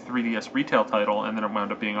a 3DS retail title, and then it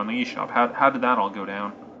wound up being on the eShop. How did that all go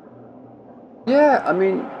down? Yeah, I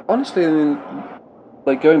mean, honestly,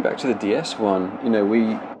 like going back to the DS one, it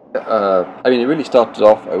really started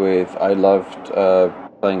off with I loved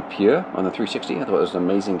playing Pure on the 360. I thought it was an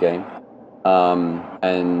amazing game,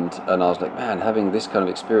 and I was like, man, having this kind of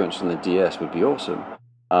experience on the DS would be awesome.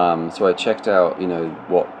 So I checked out,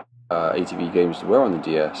 what ATV games were on the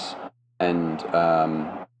DS. And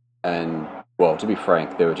well, to be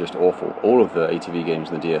frank, they were just awful. All of the ATV games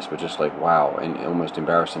in the DS were just like, wow, and almost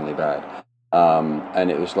embarrassingly bad.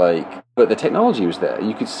 And it was like, but the technology was there.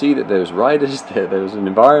 You could see that there was riders there, there was an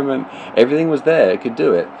environment, everything was there, it could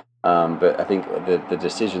do it. But I think the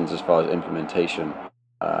decisions as far as implementation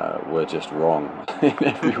were just wrong in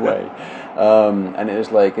every way. And it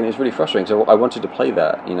was really frustrating. So I wanted to play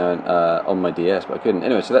that, on my DS, but I couldn't.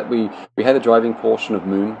 Anyway, so that we had the driving portion of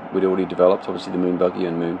Moon. We'd already developed, obviously, the Moon Buggy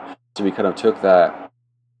and Moon. So we kind of took that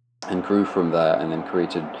and grew from that, and then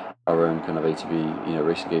created our own kind of ATV,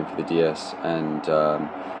 racing game for the DS. And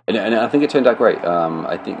I think it turned out great.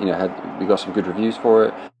 I think we got some good reviews for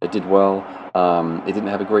it. It did well. It didn't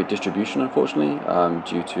have a great distribution, unfortunately,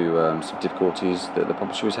 due to some difficulties that the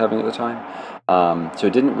publisher was having at the time. So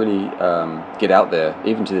it didn't really get out there.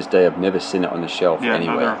 Even to this day, I've never seen it on the shelf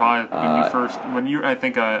anywhere. Neither have I.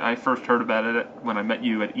 I first heard about it when I met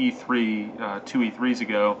you at E3 2 E3s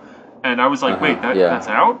ago, and I was like, wait, that's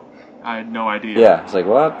out? I had no idea. Yeah, it's like,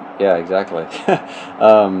 what? Yeah, exactly.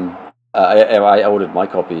 I ordered my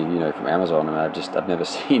copy, from Amazon, and I've never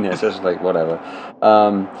seen it, so it's like, whatever.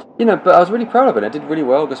 But I was really proud of it. I did really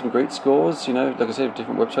well, got some great scores, like I said,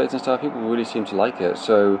 different websites and stuff. People really seemed to like it.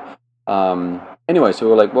 So, anyway, so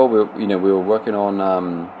we were like, well, we were working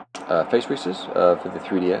on face racers for the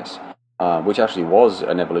 3DS, which actually was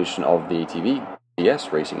an evolution of the ATV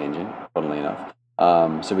DS racing engine, funnily enough.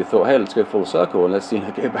 So we thought, hey, let's go full circle and let's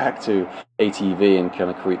go back to ATV and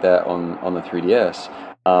kind of create that on the 3DS.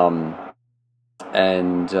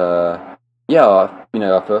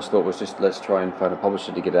 Our first thought was just let's try and find a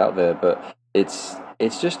publisher to get out there, but it's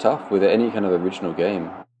just tough with any kind of original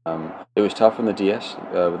game. It was tough on the DS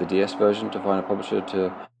with the DS version to find a publisher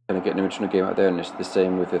to kind of get an original game out there, and it's the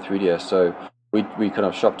same with the 3DS. So we kind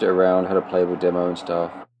of shopped it around, had a playable demo and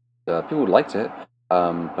stuff. People liked it,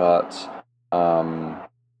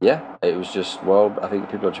 it was just, I think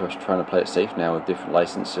people are just trying to play it safe now with different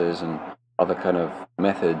licenses and other kind of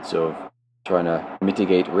methods of trying to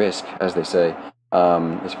mitigate risk, as they say,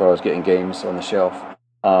 as far as getting games on the shelf.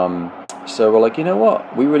 So we're like, you know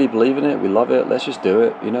what? We really believe in it. We love it. Let's just do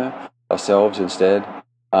it, ourselves instead.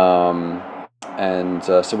 So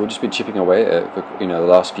we've just been chipping away at it for, the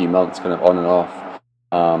last few months, kind of on and off.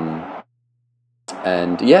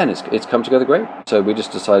 And it's come together great. So we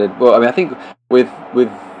just decided, I think with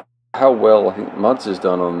how well I think Muds has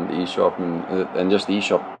done on the eShop and just the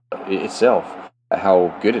eShop itself,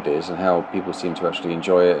 how good it is and how people seem to actually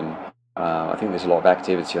enjoy it. And I think there's a lot of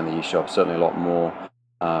activity on the eShop, certainly a lot more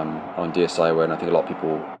on DSiWare, and I think a lot of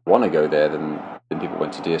people want to go there than people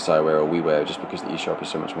went to DSiWare or WiiWare, just because the eShop is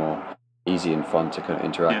so much more easy and fun to kind of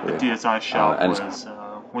interact with. The DSi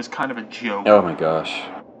shop was kind of a joke. Oh my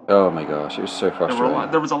gosh, it was so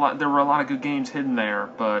frustrating. There were a lot of good games hidden there,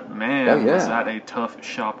 but man, was that a tough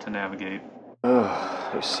shop to navigate. Oh,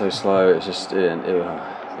 it was so slow. It was just,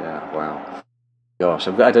 wow. Gosh,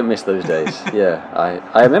 I'm glad I don't miss those days.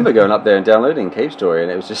 I remember going up there and downloading Cave Story,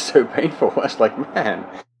 and it was just so painful. I was like, man,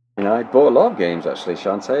 I bought a lot of games actually.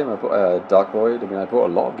 Shantae, I bought Dark Void. I bought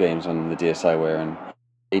a lot of games on the DSiWare, and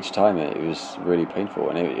each time it was really painful,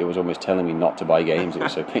 and it was almost telling me not to buy games. It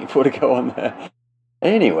was so painful to go on there.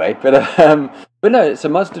 Anyway, but no, so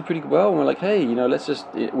Muds did pretty well, and we're like, hey,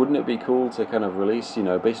 wouldn't it be cool to kind of release,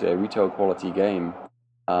 basically a retail quality game,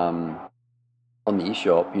 on the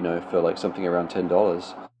eShop, for like something around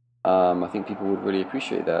 $10. I think people would really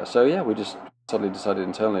appreciate that. So yeah, we just suddenly decided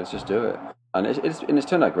internally, let's just do it, and it's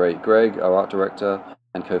turned out great. Greg, our art director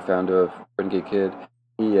and co-founder of Renegade Kid,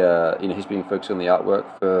 he's been focused on the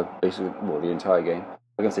artwork for basically the entire game.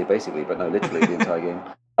 I'm gonna say basically, but no, literally the entire game.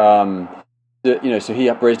 So he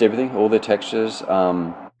upraised everything, all the textures.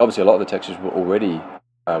 Obviously, a lot of the textures were already.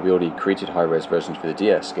 We already created high-res versions for the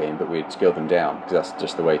DS game, but we'd scaled them down because that's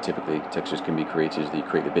just the way typically textures can be created. That you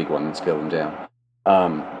create the big one and scale them down.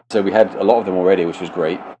 So we had a lot of them already, which was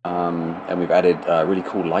great. And we've added really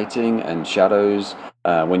cool lighting and shadows.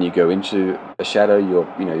 When you go into a shadow,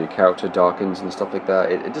 your character darkens and stuff like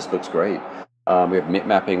that. It just looks great. We have mip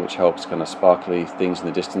mapping, which helps kind of sparkly things in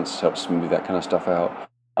the distance, helps smooth that kind of stuff out.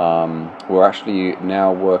 We're actually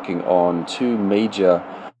now working on two major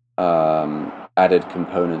added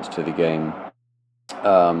components to the game.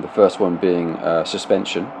 The first one being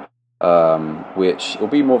suspension, which will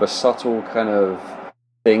be more of a subtle kind of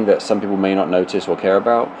thing that some people may not notice or care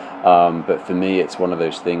about. But for me, it's one of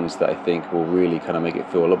those things that I think will really kind of make it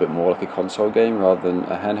feel a little bit more like a console game rather than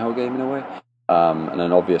a handheld game in a way. And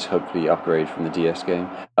an obvious, hopefully, upgrade from the DS game.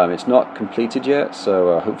 It's not completed yet,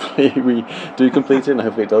 so hopefully we do complete it, and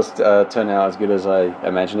hopefully it does turn out as good as I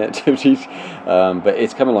imagine it to be. But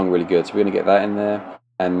it's come along really good, so we're going to get that in there.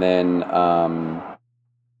 And then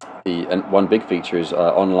one big feature is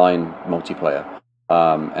online multiplayer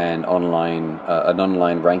and an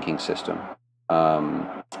online ranking system,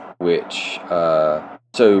 which...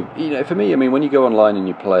 So, for me, when you go online and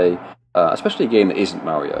you play... especially a game that isn't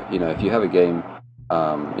Mario. If you have a game,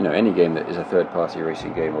 any game that is a third-party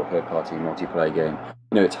racing game or third-party multiplayer game,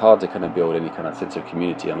 it's hard to kind of build any kind of sense of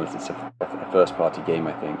community unless it's a first-party game,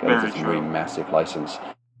 I think, unless it's a really massive license.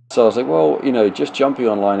 So I was like, well, just jumping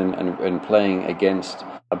online and playing against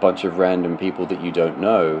a bunch of random people that you don't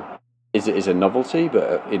know is a novelty, but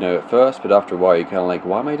at first, but after a while, you're kind of like,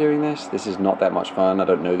 why am I doing this? This is not that much fun. I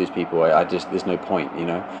don't know these people. I just there's no point.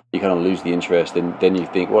 You kind of lose the interest, and then you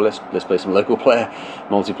think, well, let's play some local player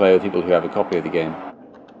multiplayer with people who have a copy of the game.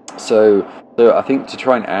 So I think to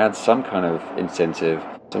try and add some kind of incentive,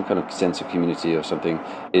 some kind of sense of community or something,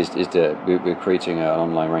 we're creating an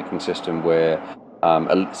online ranking system where,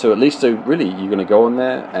 so really you're going to go on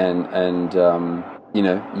there and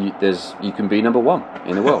you can be number one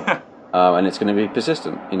in the world. And it's going to be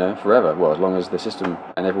persistent, forever. Well, as long as the system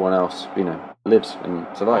and everyone else, lives and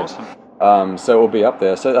survives. Awesome. So it'll be up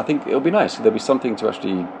there. So I think it'll be nice. There'll be something to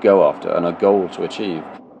actually go after and a goal to achieve.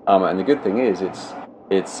 And the good thing is,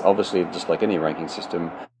 it's obviously just like any ranking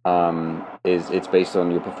system. It's based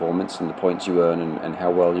on your performance and the points you earn and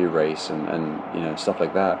how well you race and stuff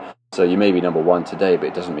like that. So you may be number one today, but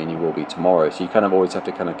it doesn't mean you will be tomorrow. So you kind of always have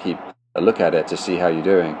to kind of keep a look at it to see how you're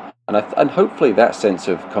doing. And hopefully that sense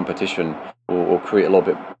of competition will create a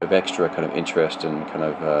little bit of extra kind of interest and kind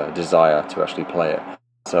of desire to actually play it.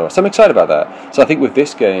 So I'm excited about that. So I think with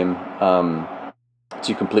this game,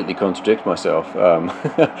 to completely contradict myself,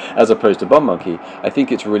 as opposed to Bum Monkey, I think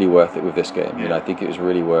it's really worth it with this game. I think it was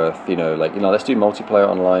really worth, let's do multiplayer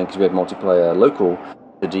online because we have multiplayer local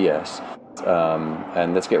to DS.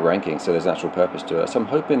 And let's get ranking, so there's an actual purpose to it. So I'm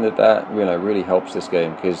hoping that really helps this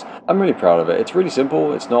game because I'm really proud of it. It's really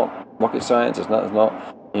simple. It's not rocket science. It's not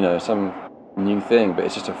some new thing, but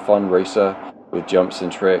it's just a fun racer with jumps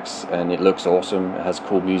and tricks, and it looks awesome. It has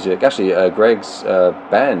cool music. Actually, Greg's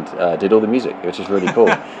band did all the music, which is really cool.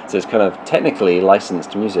 So it's kind of technically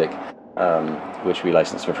licensed music, which we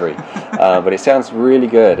license for free. But it sounds really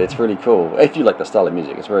good. It's really cool. If you like the style of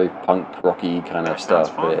music, it's very punk, rocky kind of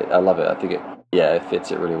stuff. But I love it. I think it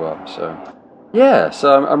fits it really well. So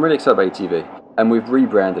so I'm really excited about ATV. And we've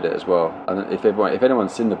rebranded it as well. And if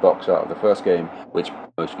anyone's seen the box art of the first game, which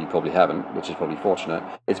most of you probably haven't, which is probably fortunate,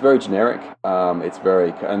 it's very generic. And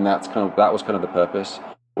that was kind of the purpose.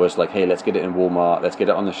 Was like, hey, let's get it in Walmart. Let's get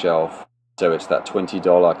it on the shelf. So it's that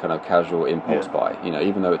 $20 kind of casual impulse buy.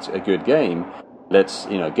 Even though it's a good game, let's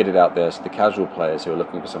get it out there so the casual players who are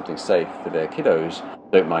looking for something safe for their kiddos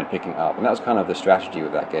don't mind picking it up. And that was kind of the strategy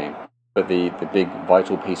with that game. But the big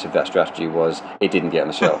vital piece of that strategy was it didn't get on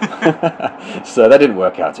the shelf. So that didn't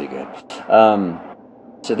work out too good.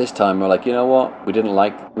 So this time we're like, you know what?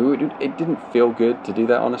 It didn't feel good to do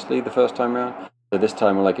that, honestly, the first time around. So this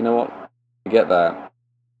time we're like, you know what? Forget that.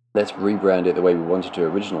 Let's rebrand it the way we wanted to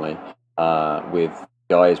originally, with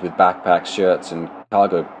guys with backpacks, shirts, and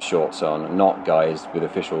cargo shorts on, not guys with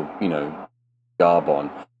official, garb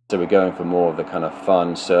on. So we're going for more of the kind of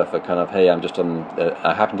fun surfer kind of, hey,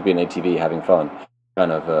 I happen to be an ATV having fun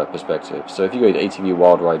kind of perspective. So if you go to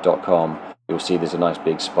atvwildride.com, you'll see there's a nice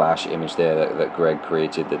big splash image there that Greg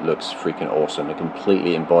created that looks freaking awesome. It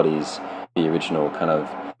completely embodies the original kind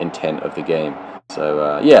of intent of the game.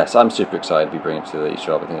 So so I'm super excited to be bringing it to the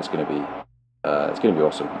eShop. I think it's going to be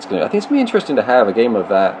awesome. I think it's going to be interesting to have a game of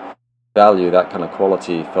that value, that kind of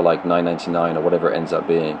quality for like $9.99 or whatever it ends up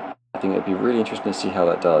being. I think it'd be really interesting to see how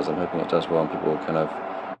that does. I'm hoping it does well and people kind of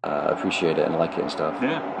appreciate it and like it and stuff.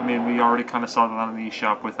 Yeah, I mean, we already kind of saw that on the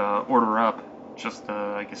eShop with Order Up, just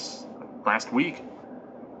I guess last week.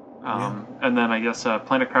 And then I guess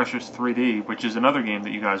Planet Crashers 3D, which is another game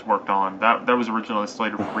that you guys worked on. That was originally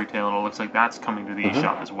slated for retail, and it looks like that's coming to the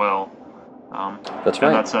eShop as well. That's right.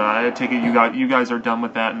 And that's I take it you guys are done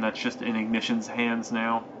with that, and that's just in Ignition's hands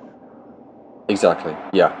now. Exactly.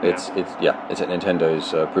 Yeah, it's at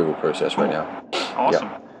Nintendo's approval process right now. Awesome.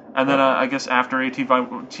 Yeah. And then I guess after ATV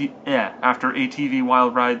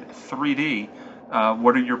Wild Ride 3D,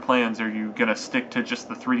 what are your plans? Are you gonna stick to just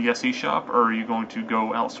the 3DS eShop, or are you going to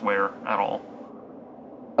go elsewhere at all?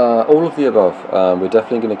 All of the above. We're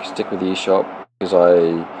definitely going to stick with the eShop because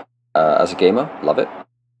I, as a gamer, love it.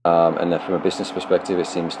 And then from a business perspective, it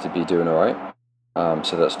seems to be doing all right.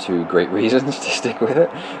 So that's two great reasons to stick with it.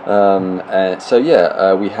 We're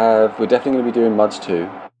definitely going to be doing MUDs 2,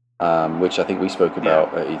 which I think we spoke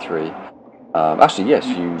about at E3. Actually, yes,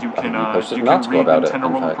 you posted an article about it.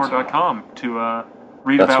 NintendoWorldReport.com to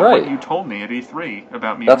read about what you told me at E3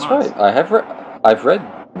 about Mew That's MUDs. right. I've read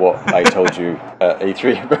what I told you at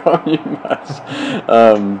E3 about Mew MUDs.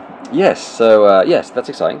 Yes, that's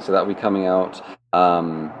exciting. So that'll be coming out.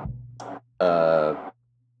 I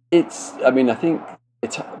think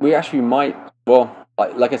we actually might. Well,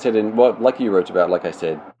 like I said, like you wrote about, like I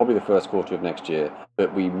said, probably the first quarter of next year.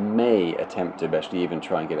 But we may attempt to actually even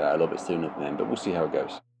try and get it out a little bit sooner than then. But we'll see how it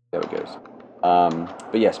goes.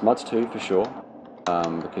 But yes, MUDs 2 for sure,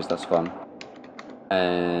 because that's fun.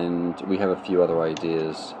 And we have a few other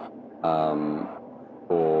ideas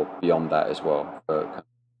for beyond that as well. For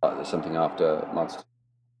something after MUDs 2,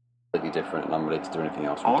 completely different and unrelated to anything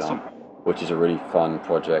else we've done, which is a really fun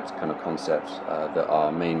project, kind of concept that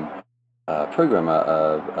our main programmer,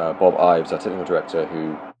 Bob Ives, our technical director,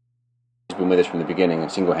 who has been with us from the beginning and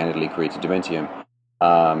single-handedly created Dementium,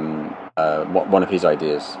 one of his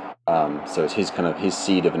ideas. So it's his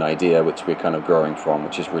seed of an idea, which we're kind of growing from,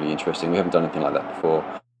 which is really interesting. We haven't done anything like that before,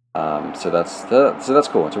 so that's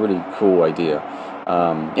cool. It's a really cool idea.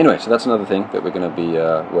 Anyway, so that's another thing that we're going to be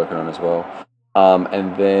working on as well.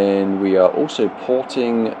 And then we are also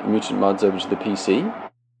porting Mutant MUDs over to the PC,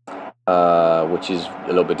 which is a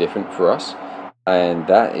little bit different for us, and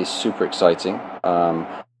that is super exciting.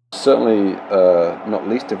 Certainly, not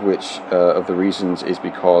least of which of the reasons is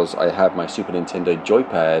because I have my Super Nintendo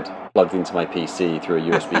joypad plugged into my PC through a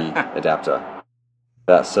USB adapter.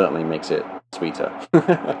 That certainly makes it sweeter.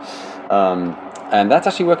 And that's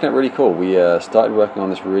actually working out really cool. We started working on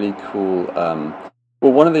this really cool...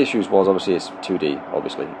 well, one of the issues was obviously it's 2D,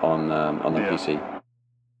 obviously, on the PC.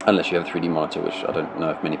 Unless you have a 3D monitor, which I don't know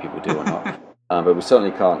if many people do or not. But we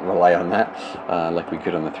certainly can't rely on that like we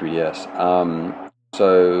could on the 3DS.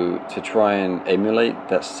 So to try and emulate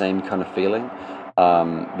that same kind of feeling,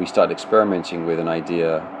 we started experimenting with an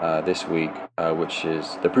idea this week, which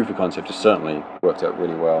is the proof of concept has certainly worked out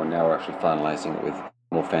really well, and now we're actually finalizing it with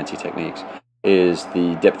more fancy techniques, is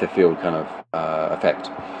the depth of field kind of effect.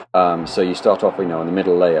 So you start off, on the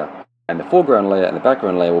middle layer, and the foreground layer and the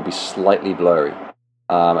background layer will be slightly blurry.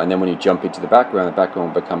 And then when you jump into the background will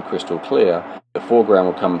become crystal clear. The foreground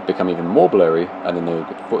will become even more blurry, and then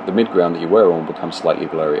the midground that you were on will become slightly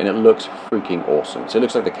blurry, and it looks freaking awesome. So it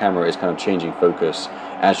looks like the camera is kind of changing focus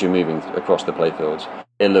as you're moving across the playfields.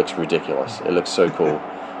 It looks ridiculous. It looks so cool.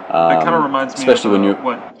 It kind of reminds me of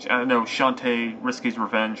Shantae Risky's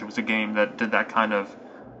Revenge. It was a game that did that kind of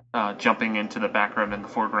jumping into the background and the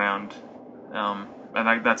foreground.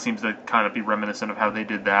 And that seems to kind of be reminiscent of how they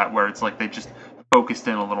did that, where it's like they just focused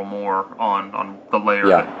in a little more on the layer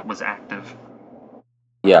that was active.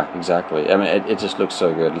 Yeah, exactly. I mean, it just looks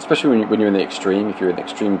so good, especially when you're in the extreme. If you're in the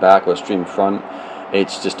extreme back or extreme front,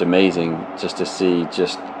 it's just amazing just to see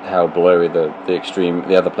just how blurry the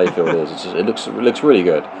other playfield is. It looks really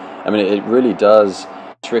good. I mean, it really does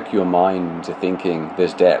trick your mind into thinking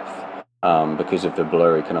there's depth because of the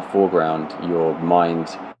blurry kind of foreground. Your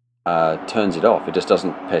mind turns it off. It just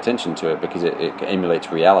doesn't pay attention to it because it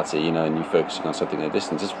emulates reality, and you're focusing on something in the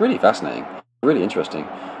distance. It's really fascinating, really interesting.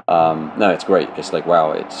 No, it's great. It's like,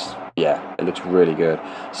 wow, it looks really good.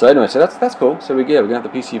 So anyway, so that's cool. So we're going to have the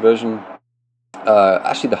PC version.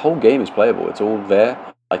 Actually, the whole game is playable. It's all there.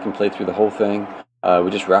 I can play through the whole thing.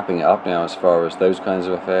 We're just wrapping it up now as far as those kinds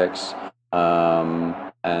of effects.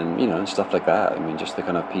 And stuff like that. I mean, just the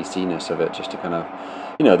kind of PC-ness of it, just to kind of,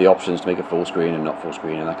 the options to make it full screen and not full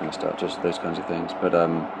screen and that kind of stuff, just those kinds of things. But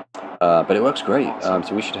it works great.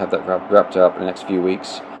 So we should have that wrapped up in the next few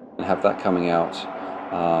weeks and have that coming out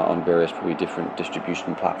on various probably different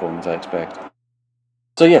distribution platforms, I expect.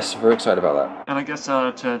 So yes, very excited about that. And I guess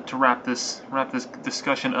to wrap this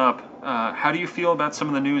discussion up, how do you feel about some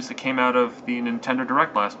of the news that came out of the Nintendo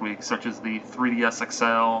Direct last week, such as the 3DS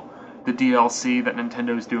XL, the DLC that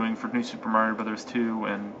Nintendo's doing for New Super Mario Bros. 2,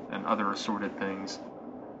 and other assorted things?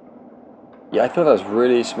 Yeah, I thought that was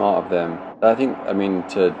really smart of them. I mean,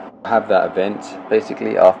 to have that event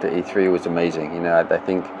basically after E3 was amazing. You know, I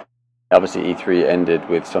think obviously E3 ended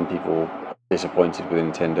with some people disappointed with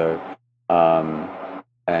Nintendo.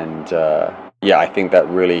 Yeah, I think that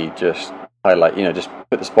really just just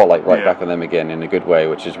put the spotlight right back on them again in a good way,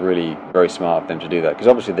 which is really very smart of them to do that. Because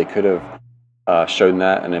obviously they could have shown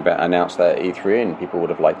that and announced that at E3 and people would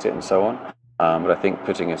have liked it and so on. But I think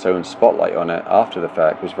putting its own spotlight on it after the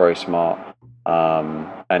fact was very smart.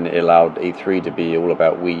 And it allowed E3 to be all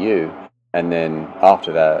about Wii U, and then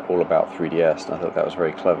after that, all about 3DS. And I thought that was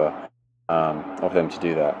very clever of them to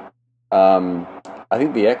do that. I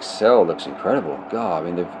think the XL looks incredible. God,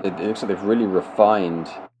 I mean, it looks like they've really refined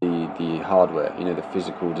the hardware. You know, the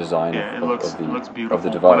physical design it looks beautiful. of the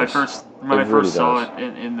device. When I first saw it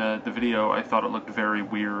in the video, I thought it looked very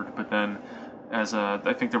weird. But then,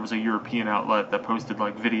 I think there was a European outlet that posted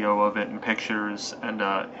like video of it and pictures, and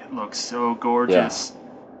it looks so gorgeous.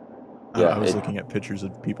 Yeah. I was looking at pictures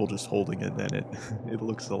of people just holding it, and it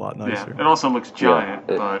looks a lot nicer. Yeah, it also looks giant,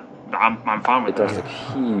 but I'm fine with it. It does look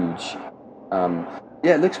huge.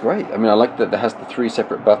 Yeah, it looks great. I mean, I like that it has the 3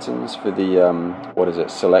 separate buttons for the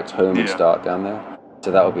select, home, and start down there.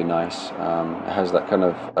 So that would be nice. It has that kind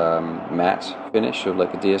of matte finish of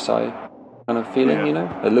like a DSi kind of feeling, you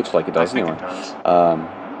know? It looks like it does anyway. It does.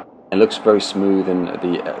 It looks very smooth, and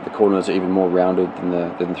the corners are even more rounded than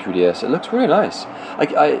the 3DS. It looks really nice.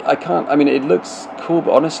 I can't. I mean, it looks cool,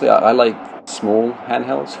 but honestly, I like small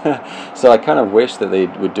handhelds, so I kind of wish that they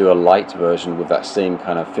would do a light version with that same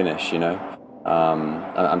kind of finish. You know,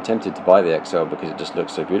 I'm tempted to buy the XL because it just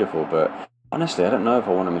looks so beautiful. But honestly, I don't know if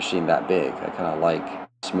I want a machine that big. I kind of like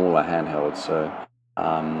smaller handhelds. So,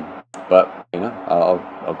 but you know,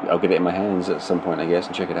 I'll get it in my hands at some point, I guess,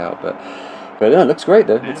 and check it out. But yeah, it looks great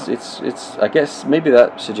though. Yeah. It's. I guess maybe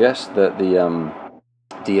that suggests that the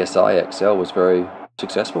DSi XL was very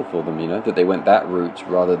successful for them. You know, that they went that route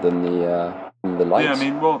rather than the lights. Yeah, I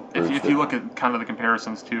mean, well, if you look at kind of the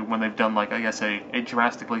comparisons to when they've done like I guess a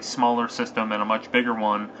drastically smaller system and a much bigger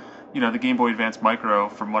one, you know, the Game Boy Advance Micro,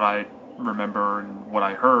 from what I remember and what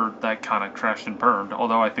I heard, that kind of crashed and burned.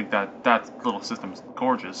 Although I think that little system's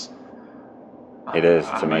gorgeous. It is.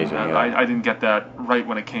 It's amazing. I didn't get that right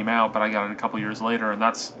when it came out, but I got it a couple years later, and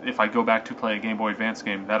that's, if I go back to play a Game Boy Advance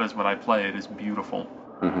game, that is what I play. It is beautiful.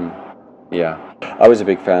 Mm-hmm. Yeah. I was a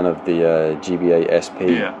big fan of the GBA SP.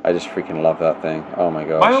 Yeah. I just freaking love that thing. Oh my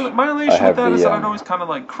gosh. My only issue with that is that I'd always kind of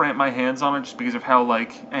like cramp my hands on it just because of how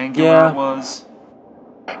like angular it was.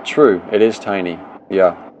 True. It is tiny.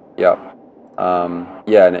 Yeah. Yeah.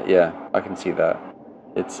 I can see that.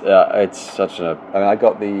 It's such a. I mean, I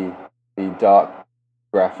got the dark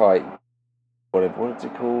graphite. What is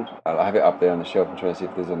it called? I have it up there on the shelf. I'm trying to see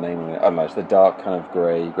if there's a name on it. I don't know. It's the dark kind of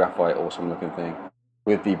grey graphite, awesome looking thing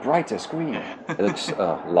with the brighter screen. It looks.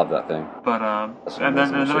 Love that thing. But and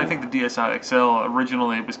then I think the DSi XL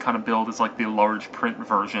originally it was kind of billed as like the large print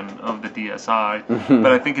version of the DSi,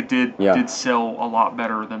 but I think it did sell a lot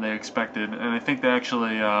better than they expected, and I think they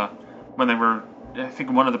actually when they were. I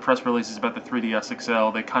think one of the press releases about the 3DS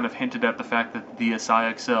XL, they kind of hinted at the fact that the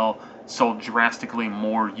DSi XL sold drastically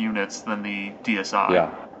more units than the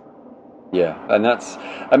DSi. Yeah, and that's,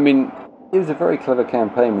 I mean, it was a very clever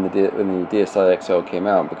campaign when the DSi XL came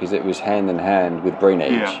out, because it was hand in hand with Brain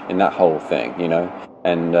Age in that whole thing, you know,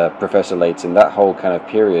 and Professor Layton, that whole kind of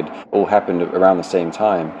period all happened around the same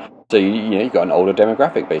time. So you got an older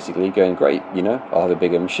demographic basically going, great, you know, I'll have a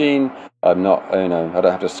bigger machine. I'm not, I don't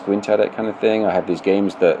have to squint at it kind of thing. I have these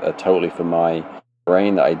games that are totally for my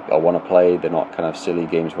brain that I want to play. They're not kind of silly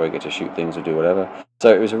games where I get to shoot things or do whatever.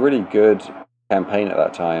 So it was a really good campaign at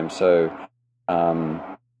that time. So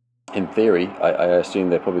in theory, I assume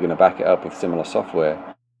they're probably going to back it up with similar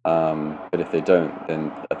software. But if they don't,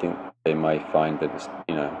 then I think they might find that it's,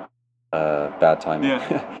 bad timing.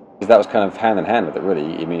 Yeah. Because that was kind of hand in hand with it,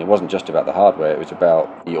 really. I mean, it wasn't just about the hardware. It was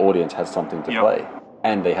about the audience had something to play,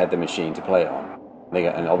 and they had the machine to play it on.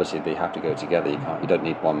 And obviously, they have to go together. You don't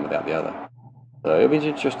need one without the other. So it'll be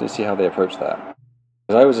interesting to see how they approach that.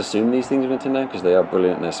 Because I always assume these things with Nintendo, because they are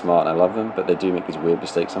brilliant and they're smart and I love them, but they do make these weird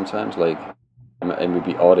mistakes sometimes. Like, it would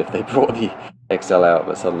be odd if they brought the XL out,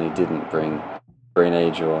 but suddenly didn't bring Brain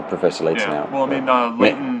Age or Professor Layton out. Well, I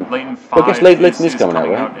mean, Layton 5 is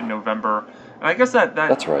coming out in November. And I guess that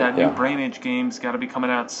new Brain Age game's got to be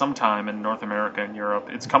coming out sometime in North America and Europe.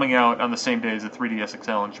 It's coming out on the same day as the 3DS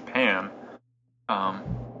XL in Japan.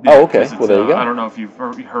 Yeah, okay. Well, there you go. I don't know if you've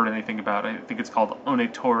heard anything about it. I think it's called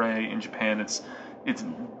Onetore in Japan. It's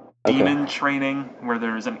demon training, where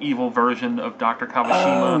there's an evil version of Dr.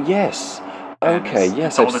 Kawashima. Oh, yes. Okay,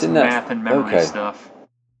 yes, it's all I've this seen that. math and memory stuff.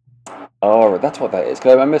 Oh, that's what that is.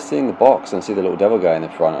 Because I remember seeing the box and see the little devil guy in the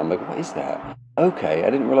front. I'm like, what is that? Okay,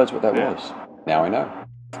 I didn't realize what that was. Now I know.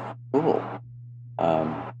 Cool.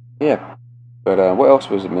 Yeah. But what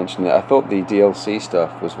else was it mentioned? I thought the DLC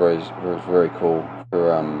stuff was very cool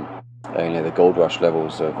for the Gold Rush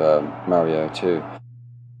levels of Mario 2.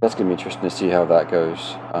 That's going to be interesting to see how that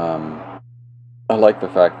goes. I like the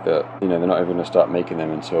fact that they're not even going to start making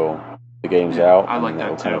them until the game's out, and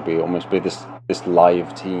it'll kind of be almost be this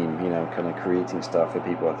live team, kind of creating stuff for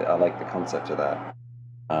people. I like the concept of that.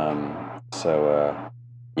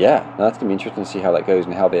 Yeah, that's going to be interesting to see how that goes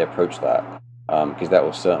and how they approach that, because that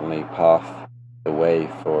will certainly pave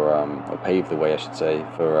the way, I should say,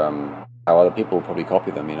 for how other people will probably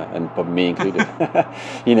copy them, and probably me included.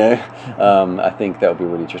 I think that'll be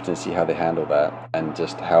really interesting to see how they handle that, and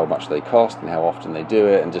just how much they cost, and how often they do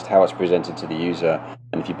it, and just how it's presented to the user.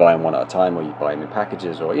 And if you buy them one at a time, or you buy them in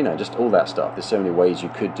packages, or just all that stuff. There's so many ways you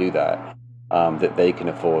could do that that they can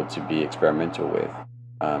afford to be experimental with,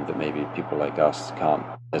 that maybe people like us can't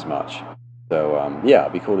as much. So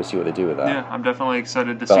it'd be cool to see what they do with that. Yeah, I'm definitely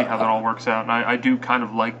excited to see how that all works out, and I do kind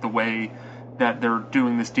of like the way that they're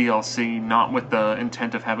doing this DLC, not with the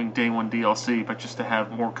intent of having day one DLC, but just to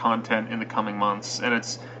have more content in the coming months. And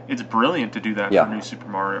it's brilliant to do that for New Super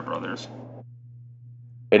Mario Brothers.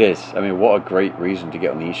 It is. I mean, what a great reason to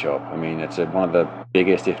get on the eShop. I mean, it's one of the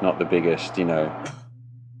biggest, if not the biggest,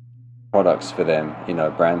 products for them,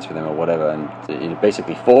 brands for them or whatever, and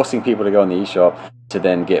basically forcing people to go on the eShop to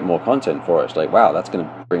then get more content for it. It's like, wow, that's going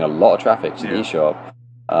to bring a lot of traffic to the eShop.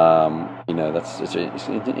 It's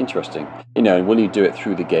interesting. Will you do it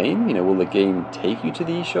through the game? Will the game take you to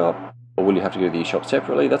the eShop, or will you have to go to the eShop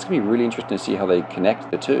separately? That's going to be really interesting to see how they connect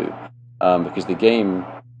the two, because the game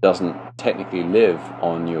doesn't technically live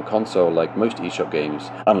on your console like most eShop games,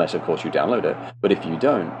 unless of course you download it. But if you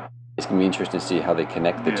don't, it's going to be interesting to see how they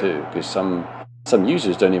connect the two, because some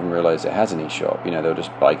users don't even realize it has an eShop. They'll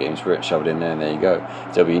just buy games for it, shove it in there, and there you go.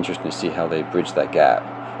 So it'll be interesting to see how they bridge that gap.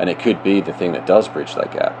 And it could be the thing that does bridge that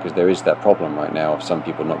gap, because there is that problem right now of some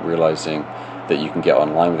people not realizing that you can get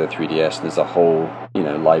online with a 3DS, and there's a whole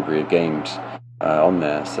library of games on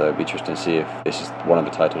there. So it'd be interesting to see if this is one of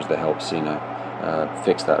the titles that helps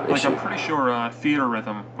fix that issue. I'm pretty sure Theater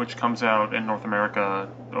Rhythm, which comes out in North America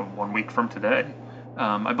 1 week from today,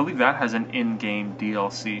 I believe that has an in-game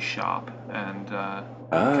DLC shop, and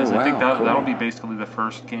because I think that'll be basically the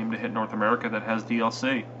first game to hit North America that has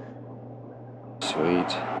DLC. Sweet.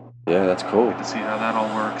 Yeah, that's cool. Good to see how that all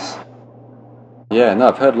works. Yeah, no,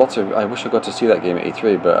 I've heard lots of... I wish I got to see that game at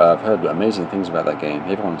E3, but I've heard amazing things about that game.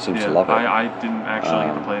 Everyone seems to love it. I didn't actually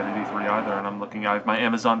get to play it at E3 either, and I'm looking... I have my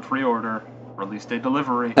Amazon pre-order, release day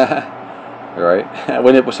delivery. Right.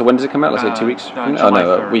 So when does it come out? Let's say 2 weeks from now?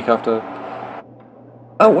 A week after?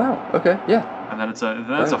 Oh, wow. Okay, yeah. And then it's a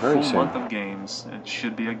full month of games. It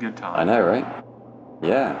should be a good time. I know, right?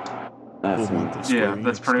 Yeah. That's pretty much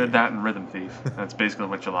that and Rhythm Thief. That's basically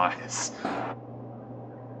what July is.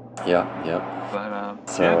 Yeah. But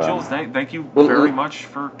Jools, thank you very much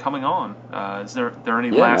for coming on. Is there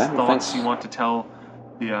any last thoughts you want to tell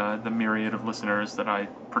the myriad of listeners that I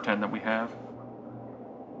pretend that we have?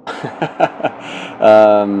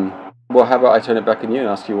 Well, how about I turn it back on you and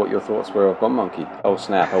ask you what your thoughts were of Bomb Monkey? Oh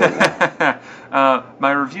snap! I went there.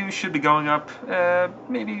 My review should be going up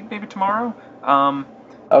maybe tomorrow.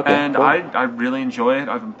 Okay, and cool. I really enjoy it.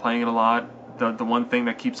 I've been playing it a lot. The one thing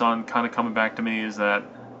that keeps on kind of coming back to me is that,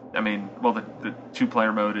 the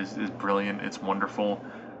 2-player mode is brilliant. It's wonderful.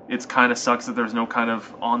 It's kind of sucks that there's no kind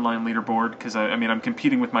of online leaderboard, because I'm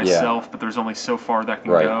competing with myself, but there's only so far that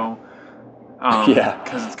can go.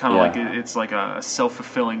 Because it's kind of it's like a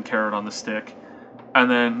self-fulfilling carrot on the stick. And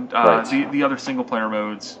then the other single-player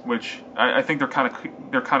modes, which I think they're kind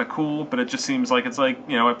of cool, but it just seems like it's like,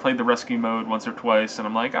 I played the rescue mode once or twice, and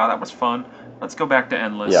I'm like, oh, that was fun. Let's go back to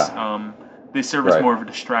endless. Yeah. They serve as more of a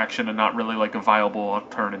distraction and not really like a viable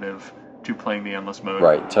alternative to playing the endless mode.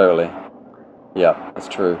 Right, totally. Yeah, that's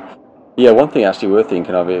true. Yeah, one thing actually worth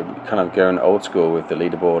thinking of, kind of going old school with the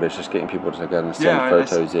leaderboard, is just getting people to go and send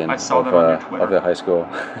photos of their high score.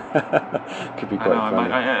 Could be quite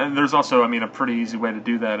funny. And there's also, a pretty easy way to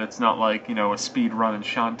do that. It's not like, a speed run in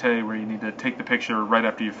Shantae where you need to take the picture right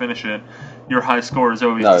after you finish it. Your high score is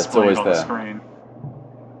always displayed on the screen.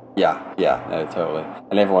 Yeah, no, totally.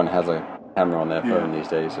 And everyone has a camera on their phone these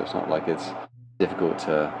days, so it's not like it's difficult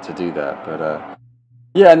to do that. But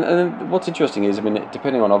Yeah, and then what's interesting is, I mean,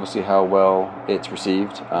 depending on obviously how well it's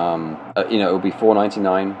received, it'll be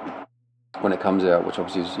 $4.99 when it comes out, which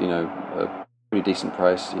obviously is a pretty decent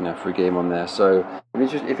price, for a game on there. So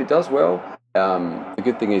if it does well, the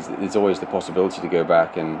good thing is there's always the possibility to go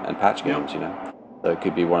back and patch games. So it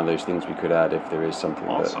could be one of those things we could add if there is something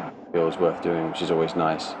that feels worth doing, which is always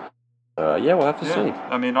nice. We'll have to see.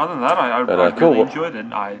 I mean, other than that, I really enjoyed it.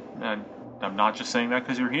 I'm not just saying that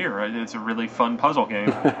because you're here. It's a really fun puzzle game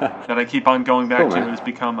that I keep on going back to. It has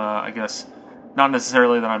become, I guess, not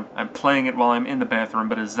necessarily that I'm playing it while I'm in the bathroom,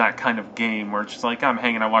 but it's that kind of game where it's just like I'm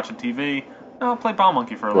hanging out watching TV. I'll play Bomb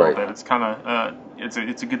Monkey for a little bit. It's kind of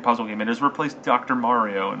it's a good puzzle game. It has replaced Dr.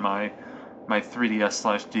 Mario in my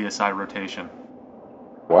 3DS/DSi rotation.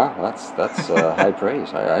 Wow, that's high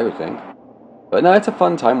praise. I would think. But no, it's a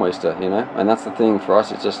fun time waster, and that's the thing for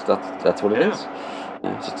us. It's just that's what it is.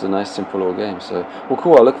 It's just a nice, simple little game. So, well,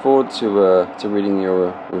 cool. I look forward to reading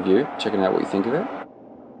your review, checking out what you think of it.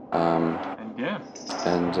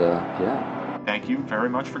 Thank you very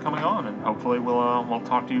much for coming on, and hopefully we'll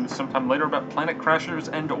talk to you sometime later about Planet Crashers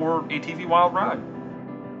and/or ATV Wild Ride.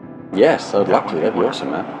 Yes, I'd love to. That'd be awesome,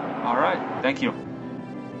 man. All right, thank you.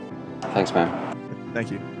 Thanks, man. Thank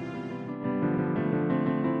you.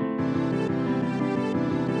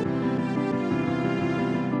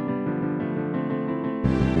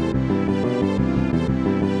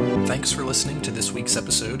 Thanks for listening to this week's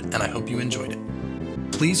episode, and I hope you enjoyed it.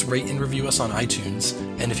 Please rate and review us on iTunes,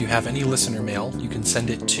 and if you have any listener mail, you can send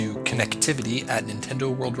it to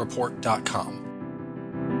connectivity@nintendoworldreport.com.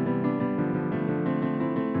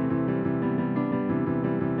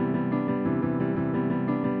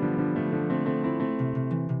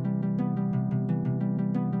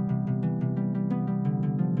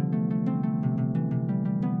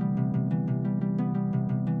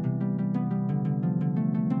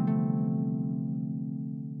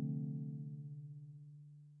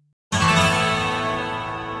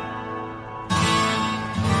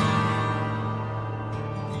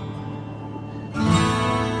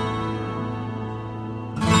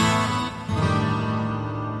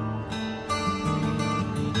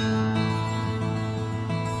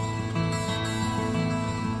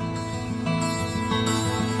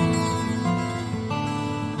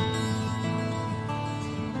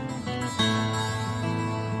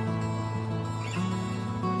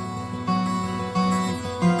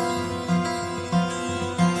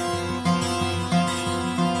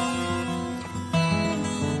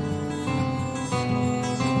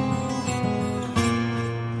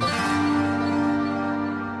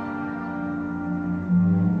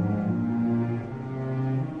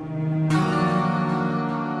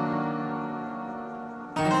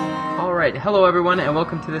 Hello everyone, and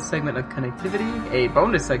welcome to this segment of Connectivity, a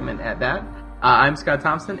bonus segment at that. I'm Scott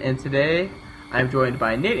Thompson, and today I'm joined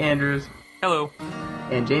by Nate Andrews. Hello.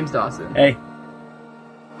 And James Dawson. Hey.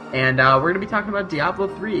 And we're going to be talking about Diablo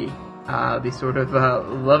III, the sort of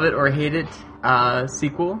love it or hate it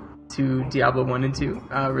sequel to Diablo 1 and 2,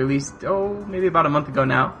 released, maybe about a month ago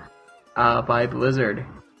now, by Blizzard.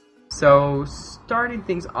 So, starting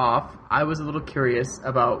things off, I was a little curious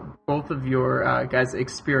about both of your guys'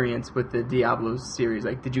 experience with the Diablo series.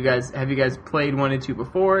 Like, have you guys played 1 and 2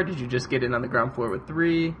 before? Did you just get in on the ground floor with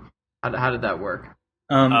 3? How did that work?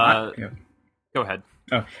 Go ahead.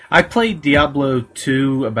 I played Diablo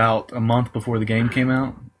 2 about a month before the game came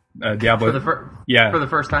out. Diablo for the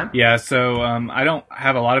first time? Yeah, so I don't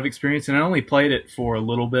have a lot of experience, and I only played it for a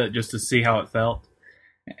little bit just to see how it felt.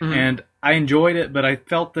 Mm-hmm. And I enjoyed it, but I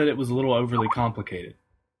felt that it was a little overly complicated.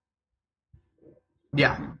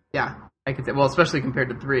 Yeah, I could say. Well, especially compared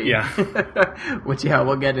to 3. Yeah. Which,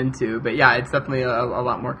 we'll get into. But yeah, it's definitely a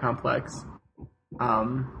lot more complex.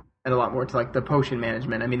 And a lot more to, like, the potion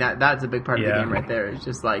management. I mean, that's a big part of the game right there. It's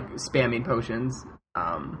just, like, spamming potions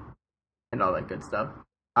and all that good stuff.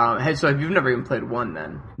 So you've never even played 1,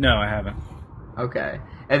 then? No, I haven't. Okay.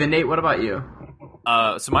 And then, Nate, what about you?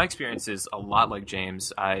 So my experience is a lot like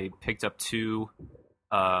James. I picked up 2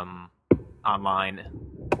 online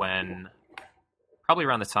when probably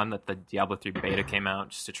around the time that the Diablo 3 beta came out,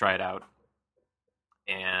 just to try it out.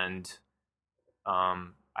 And I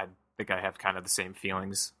think I have kind of the same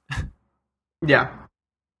feelings. Yeah.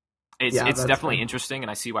 It's definitely interesting,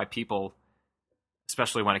 and I see why people,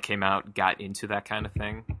 especially when it came out, got into that kind of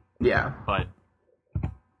thing. Yeah. But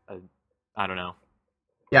I don't know.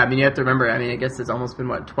 Yeah, I mean, you have to remember, I guess it's almost been,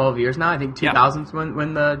 12 years now? I think 2000's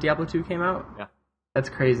when the Diablo 2 came out? Yeah. That's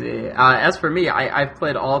crazy. As for me, I've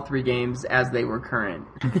played all 3 games as they were current.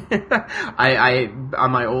 I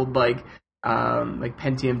on my old,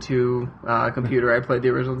 Pentium 2 computer, I played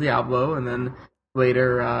the original Diablo, and then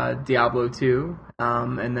later Diablo 2,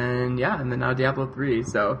 and then now Diablo 3.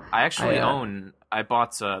 So I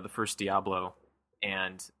bought the first Diablo,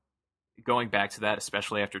 and going back to that,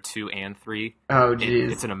 especially after 2 and 3,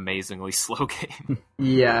 it's an amazingly slow game.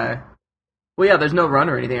 Yeah. Well, yeah, there's no run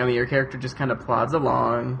or anything. I mean, your character just kind of plods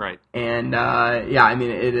along. Right. And, I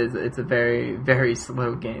mean, it's a very, very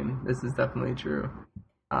slow game. This is definitely true.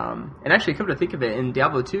 And actually, come to think of it, in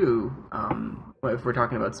Diablo 2, if we're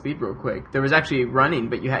talking about speed real quick, there was actually running,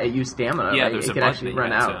 but you had to use stamina. Yeah, right? there's it a could actually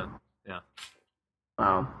run out. Yeah.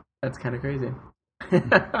 Wow, that's kind of crazy.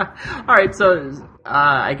 All right, so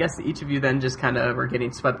I guess each of you then just kind of are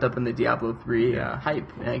getting swept up in the Diablo 3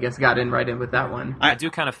 hype, and I guess got right in with that one. I do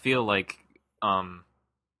kind of feel like,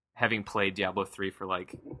 having played Diablo 3 for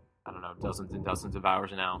like, I don't know, dozens and dozens of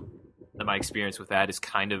hours now, that my experience with that is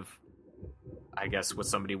kind of, I guess, what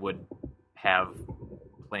somebody would have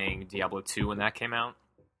playing Diablo 2 when that came out,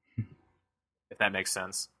 if that makes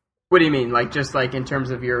sense. What do you mean? Like, just like in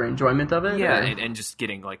terms of your enjoyment of it? Yeah, and just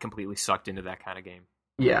getting like completely sucked into that kind of game.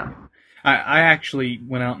 Yeah. I actually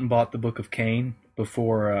went out and bought the Book of Cain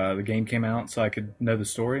before the game came out, so I could know the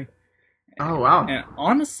story. Oh, wow. And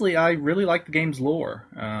honestly, I really like the game's lore.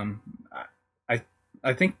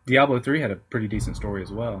 I think Diablo 3 had a pretty decent story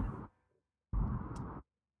as well.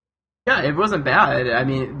 Yeah, it wasn't bad. I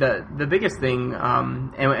mean, the biggest thing,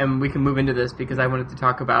 and we can move into this because I wanted to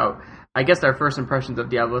talk about, I guess, our first impressions of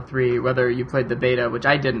Diablo 3, whether you played the beta, which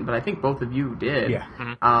I didn't, but I think both of you did. Yeah.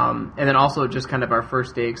 And then also just kind of our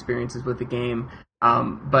first day experiences with the game.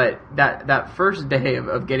 But that first day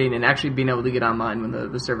of getting and actually being able to get online when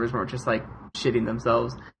the servers weren't just like shitting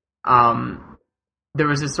themselves, there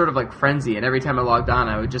was this sort of like frenzy, and every time I logged on,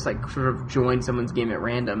 I would just like sort of join someone's game at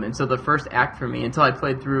random. And so the first act for me, until I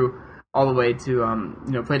played through all the way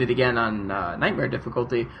to played it again on Nightmare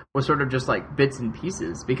difficulty, was sort of just like bits and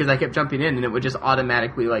pieces, because I kept jumping in and it would just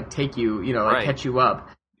automatically like take you, Right. catch you up.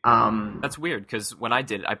 That's weird, because when I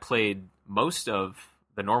did, I played most of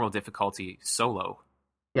the normal difficulty solo.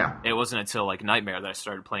 Yeah. It wasn't until like Nightmare that I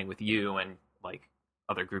started playing with you and like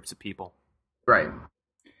other groups of people. Right.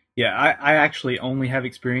 Yeah, I actually only have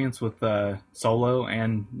experience with solo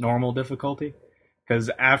and normal difficulty.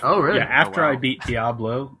 Because after I beat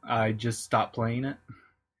Diablo, I just stopped playing it.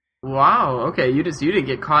 Wow. Okay. You didn't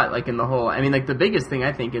get caught like in the whole. I mean, like the biggest thing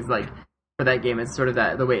I think is like for that game is sort of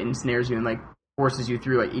that the way it ensnares you and like forces you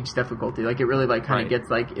through like each difficulty. Like it really like kind of gets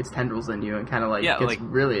like its tendrils in you and kind of like gets like,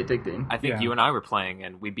 really addicting. I think you and I were playing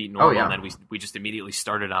and we beat normal, and then we just immediately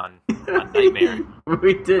started on Nightmare.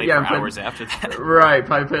 We did, for hours after that. Right.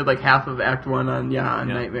 Probably played like half of Act 1 on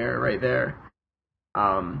Nightmare right there.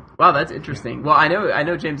 Wow, that's interesting. Well, I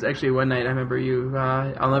know, James, actually one night I remember you,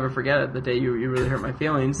 I'll never forget it, the day you really hurt my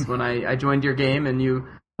feelings when I joined your game and you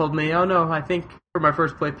told me, oh no, I think for my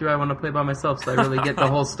first playthrough I want to play by myself so I really get the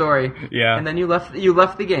whole story. Yeah. And then you left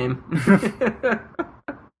the game.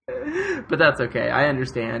 But that's okay, I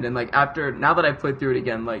understand. And like now that I've played through it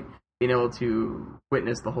again, like being able to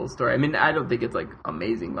witness the whole story. I mean, I don't think it's like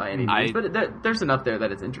amazing by any means, but there's enough there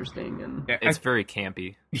that it's interesting and it's very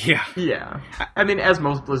campy. Yeah, yeah. I mean, as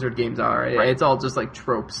most Blizzard games are, right. It's all just like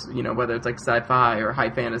tropes. Whether it's like sci-fi or high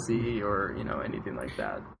fantasy or anything like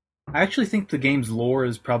that. I actually think the game's lore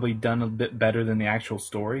is probably done a bit better than the actual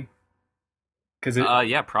story.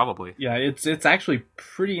 Yeah, probably. Yeah, it's actually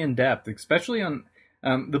pretty in depth, especially on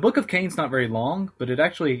the Book of Cain's not very long, but it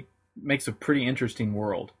actually makes a pretty interesting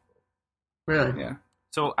world. Really? Yeah.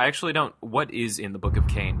 So I actually don't. What is in the Book of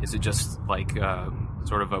Cain? Is it just like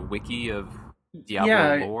sort of a wiki of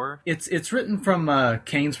Diablo lore? It's written from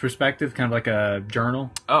Cain's perspective, kind of like a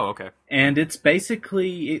journal. Oh, okay. And it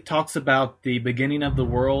talks about the beginning of the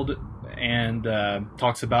world and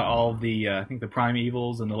talks about all the I think the prime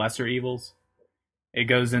evils and the lesser evils. It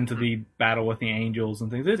goes into the battle with the angels and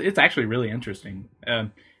things. It's actually really interesting.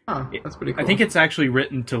 That's pretty cool. I think it's actually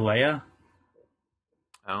written to Leia.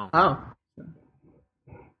 Oh.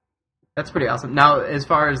 That's pretty awesome. Now, as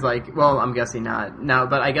far as like, well, I'm guessing not now,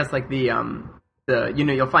 but I guess like the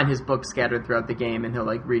you'll find his books scattered throughout the game, and he'll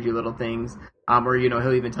like read you little things, or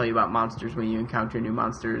he'll even tell you about monsters when you encounter new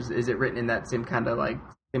monsters. Is it written in that same kind of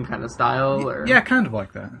style, or? Yeah, kind of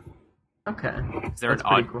like that. Okay. Is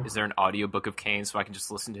there an audio Book of Cain so I can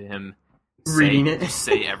just listen to him reading it,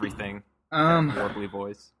 say everything? Warbly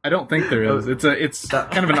voice. I don't think there is. It's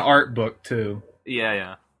kind of an art book too.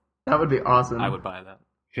 Yeah. That would be awesome. I would buy that.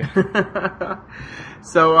 Yeah.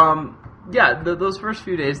 So, those first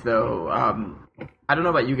few days, though, I don't know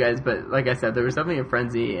about you guys, but like I said, there was definitely a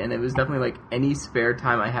frenzy, and it was definitely like any spare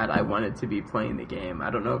time I had, I wanted to be playing the game.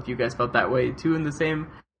 I don't know if you guys felt that way too in the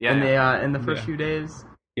first few days.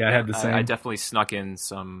 Yeah, I had the same. I definitely snuck in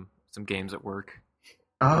some some games at work.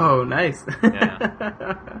 Oh, nice.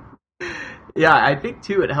 Yeah. Yeah, I think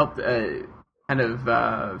too it helped kind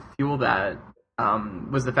of fuel that.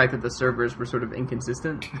 Was the fact that the servers were sort of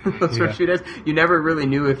inconsistent those first few days. You never really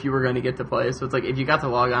knew if you were going to get to play. So it's like if you got to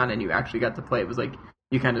log on and you actually got to play, it was like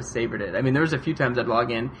you kind of savored it. I mean, there was a few times I'd log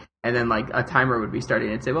in and then like a timer would be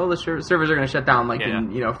starting and say, well, the servers are going to shut down like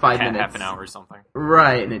in 5 minutes. Half an hour or something.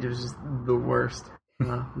 Right, and it was just the worst.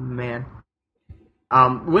 Oh, man.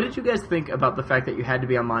 What did you guys think about the fact that you had to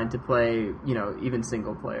be online to play, even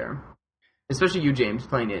single player? Especially you, James,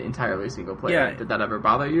 playing it entirely single player. Yeah. Did that ever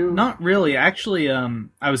bother you? Not really. Actually,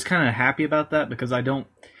 I was kind of happy about that because I don't...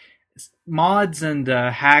 Mods and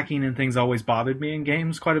hacking and things always bothered me in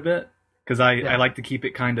games quite a bit because I like to keep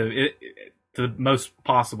it kind of to the most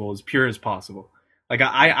possible, as pure as possible. Like,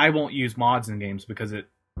 I won't use mods in games because it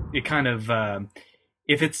kind of...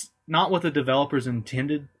 if it's not what the developers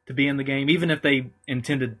intended to be in the game, even if they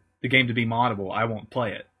intended the game to be moddable, I won't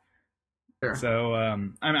play it. Sure. So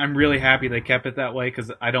I'm really happy they kept it that way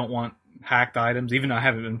because I don't want hacked items, even though I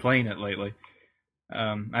haven't been playing it lately.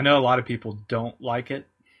 I know a lot of people don't like it.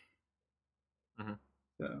 Mm-hmm.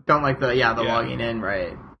 So. Don't like the logging in,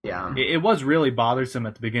 right? Yeah. It was really bothersome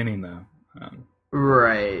at the beginning, though.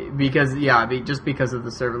 Right, because just because of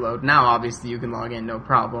the server load. Now, obviously, you can log in, no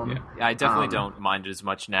problem. Yeah, I definitely don't mind it as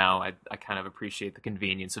much now. I kind of appreciate the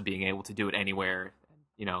convenience of being able to do it anywhere,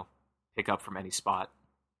 pick up from any spot.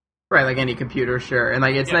 Right, like any computer, sure. And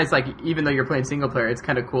like it's nice, like even though you're playing single player, it's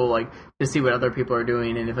kind of cool, like to see what other people are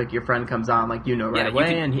doing, and if like your friend comes on, like right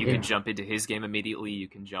away, and you can jump into his game immediately. You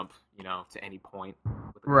can jump, to any point.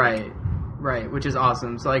 Right, which is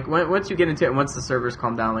awesome. So like once you get into it, and once the servers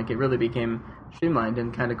calm down, like it really became streamlined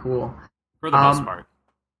and kind of cool. For the most part,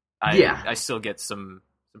 I still get some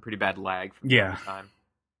pretty bad lag from time to time.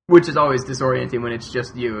 Which is always disorienting when it's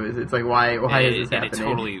just you. It's like why is this happening?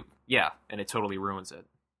 It totally ruins it.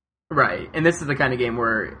 Right, and this is the kind of game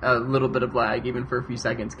where a little bit of lag, even for a few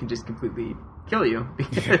seconds, can just completely kill you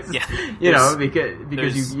because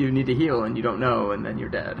because you need to heal and you don't know, and then you're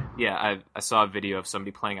dead. Yeah, I saw a video of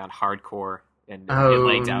somebody playing on hardcore, and it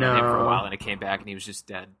laid down on him for a while, and it came back, and he was just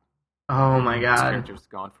dead. Oh my god, his character was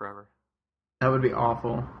gone forever. That would be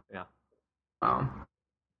awful. Yeah.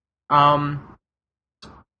 Wow.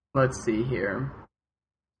 Let's see here.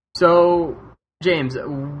 So, James,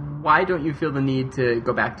 why don't you feel the need to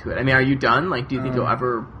go back to it? I mean, are you done? Like, do you think you'll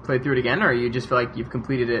ever play through it again, or you just feel like you've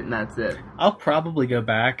completed it and that's it? I'll probably go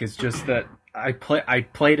back. It's just that I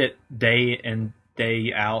played it day in,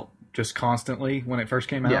 day out, just constantly when it first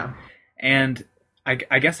came out. Yeah. And I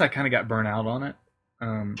guess I kind of got burnt out on it.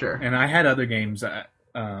 Sure. And I had other games. I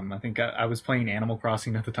think I was playing Animal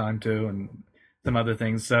Crossing at the time, too, and some other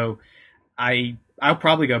things. So I'll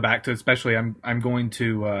probably go back to it, especially I'm going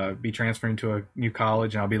to be transferring to a new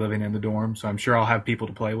college, and I'll be living in the dorm, so I'm sure I'll have people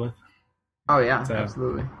to play with. Oh, yeah, so,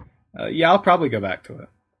 absolutely. I'll probably go back to it.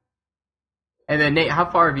 And then, Nate, how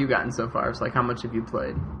far have you gotten so far? So, like, how much have you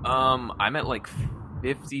played? I'm at,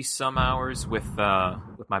 50-some hours with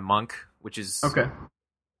my monk, which is... Okay.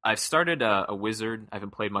 I've started a wizard. I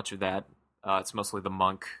haven't played much of that. It's mostly the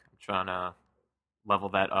monk. I'm trying to level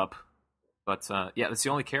that up. But, that's the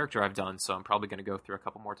only character I've done, so I'm probably going to go through a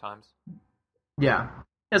couple more times. Yeah,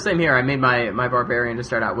 same here. I made my barbarian to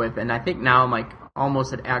start out with, and I think now I'm,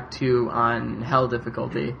 almost at Act 2 on Hell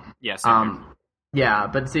difficulty. Yeah, same here. Yeah,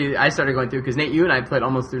 but see, I started going through, because Nate, you and I played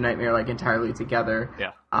almost through Nightmare, entirely together.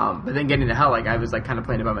 Yeah. But then getting to Hell, I was, kind of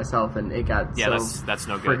playing it by myself, and it got that's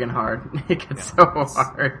no good. Friggin' hard. It gets so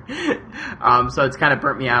hard. So it's kind of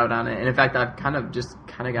burnt me out on it. And in fact, I've kind of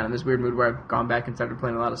got in this weird mood where I've gone back and started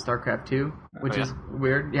playing a lot of StarCraft 2, which is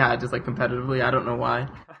weird. Yeah, just, competitively. I don't know why.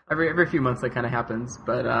 Every few months that kind of happens,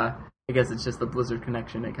 but I guess it's just the Blizzard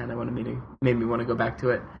connection. It kind of made me want to go back to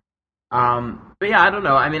it. But yeah, I don't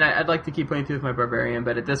know. I mean, I'd like to keep playing through with my barbarian,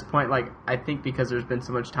 but at this point, I think because there's been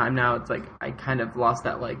so much time now, it's I kind of lost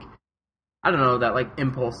that, I don't know, that,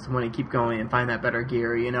 impulse to want to keep going and find that better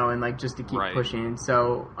gear, and, just to keep pushing.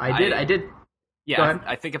 So I did. Yeah,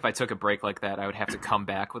 I think if I took a break like that, I would have to come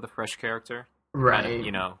back with a fresh character. Right.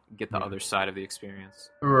 Kind of, get the other side of the experience.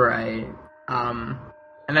 Right.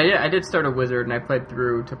 And I did start a wizard, and I played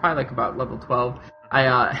through to probably about level 12.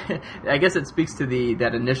 I guess it speaks to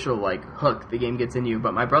that initial hook the game gets in you.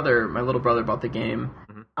 But my little brother bought the game,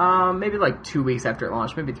 maybe 2 weeks after it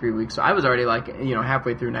launched, maybe 3 weeks. So I was already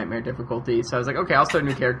halfway through Nightmare difficulty. So I was like, okay, I'll start a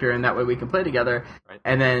new character, and that way we can play together. Right.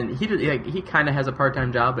 And then he kind of has a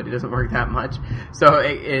part-time job, but he doesn't work that much. So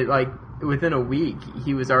it within a week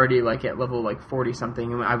he was already at level 40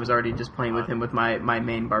 something, and I was already just playing with him with my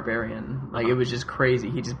main barbarian. It was just crazy.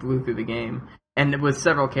 He just blew through the game. and with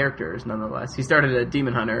several characters nonetheless. He started a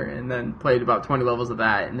demon hunter and then played about 20 levels of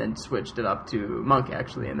that, and then switched it up to monk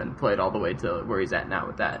actually, and then played all the way to where he's at now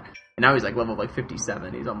with that. And now he's like level like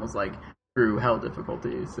 57. He's almost like through hell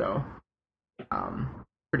difficulty. So,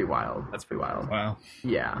 pretty wild. That's pretty wild. Wow.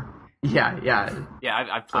 Yeah.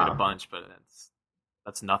 I've played a bunch, but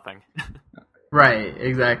that's nothing. Right.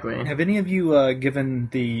 Exactly. Have any of you given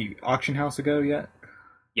the auction house a go yet?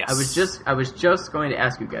 Yes. I was just going to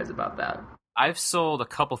ask you guys about that. I've sold a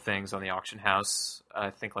couple things on the auction house. I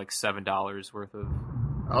think like $7 worth of.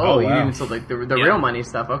 Oh, you wow. even sold like the real money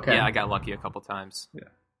stuff. Okay. Yeah, I got lucky a couple times. Yeah.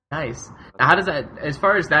 Nice. Now, how does that? As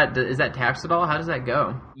far as that, is that taxed at all? How does that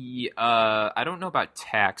go? I don't know about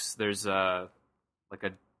tax. There's like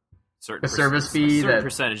a certain service fee, a certain that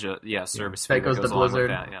percentage of service fee that goes to along with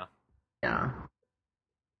Blizzard. that, yeah. Yeah.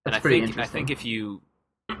 And That's pretty I interesting. think if you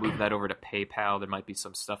move that over to PayPal, there might be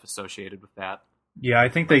some stuff associated with that. Yeah, I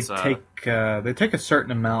think they take a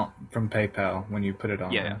certain amount from PayPal when you put it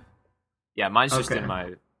on. Yeah, yeah. Mine's just in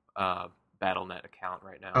my BattleNet account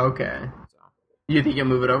right now. Okay. So. You think you'll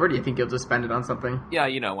move it over? Do you think you'll just spend it on something?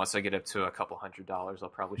 Yeah, once I get up to a couple $100, I'll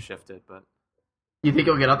probably shift it. But you think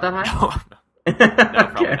you'll get up that high? No,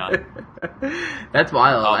 probably not. That's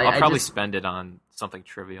wild. I'll probably spend it on something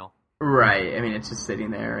trivial. Right. I mean, it's just sitting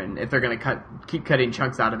there, and if they're gonna keep cutting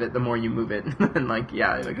chunks out of it, the more you move it, then I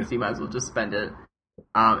guess you might as well just spend it.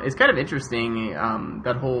 It's kind of interesting,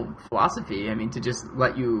 that whole philosophy. I mean, to just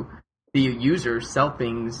let the user sell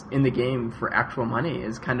things in the game for actual money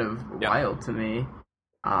is kind of wild to me.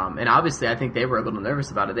 And obviously, I think they were a little nervous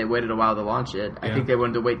about it. They waited a while to launch it. I think they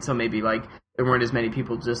wanted to wait till maybe like there weren't as many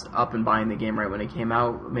people just up and buying the game right when it came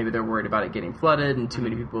out. Maybe they're worried about it getting flooded and too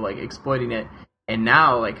many people like exploiting it. And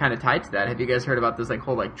now, like, kind of tied to that, have you guys heard about this like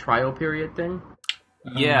whole like trial period thing?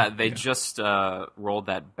 Yeah, they just rolled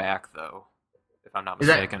that back though, if I'm not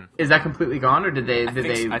mistaken. Is that completely gone, or did they?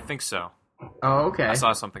 I think so. Oh, okay. I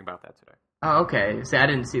saw something about that today. Oh, okay. See, I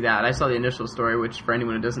didn't see that. I saw the initial story, which for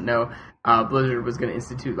anyone who doesn't know, Blizzard was going to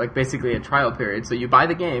institute like basically a trial period. So you buy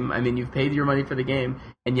the game. I mean, you've paid your money for the game,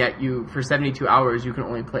 and yet for 72 hours you can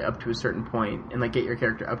only play up to a certain point and like get your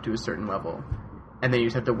character up to a certain level, and then you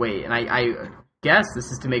just have to wait. And I guess this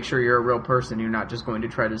is to make sure you're a real person. You're not just going to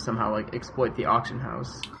try to somehow like exploit the auction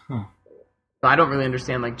house. Huh. So I don't really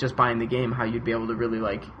understand like just buying the game how you'd be able to really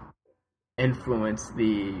like influence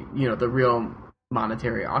the real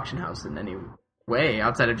monetary auction house in any way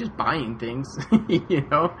outside of just buying things.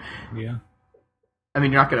 Yeah. I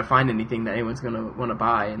mean, you're not going to find anything that anyone's going to want to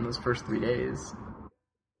buy in those first 3 days.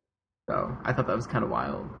 So I thought that was kind of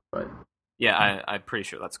wild, but yeah, I'm pretty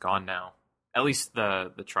sure that's gone now. At least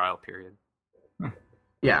the trial period.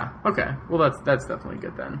 Yeah. Okay. Well, that's definitely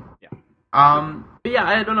good then. Yeah. But yeah,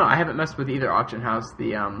 I don't know. I haven't messed with either auction house,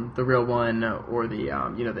 the real one or the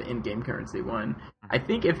the in-game currency one. I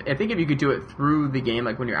think if you could do it through the game,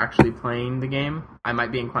 like when you're actually playing the game, I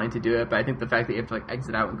might be inclined to do it. But I think the fact that you have to like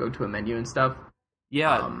exit out and go to a menu and stuff.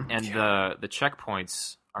 Yeah, and the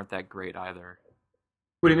checkpoints aren't that great either.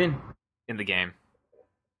 What do you mean? In the game,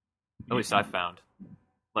 at least I've found.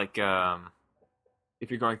 Like,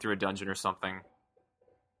 if you're going through a dungeon or something,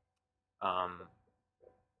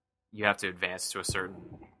 you have to advance to a certain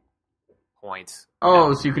point.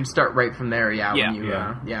 Oh, so you can start right from there, yeah. Yeah. When you,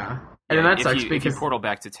 yeah. And then that sucks because if you portal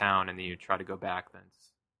back to town and then you try to go back, then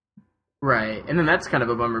right. And then that's kind of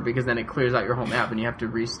a bummer because then it clears out your whole map and you have to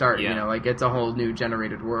restart. Yeah. Like it's a whole new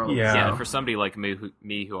generated world. Yeah. Yeah, for somebody like me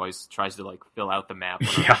who always tries to like fill out the map.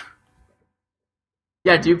 Yeah.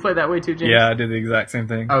 Yeah, do you play that way too, James? Yeah, I did the exact same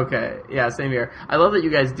thing. Okay, yeah, same here. I love that you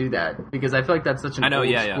guys do that because I feel like that's such an old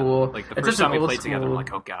school. Like the it's first such time an we old played school... together, I'm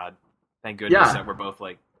like, oh god, thank goodness that we're both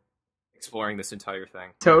like exploring this entire thing.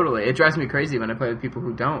 Totally, it drives me crazy when I play with people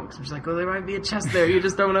who don't. Because I'm just like, well, there might be a chest there, you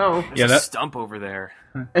just don't know. There's a stump over there.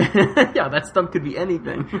 Yeah, that stump could be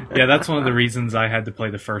anything. Yeah, that's one of the reasons I had to play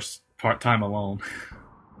the first time alone.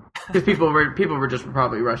 Because people were just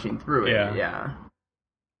probably rushing through it. Yeah.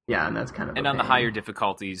 Yeah, and that's kind of. And on the higher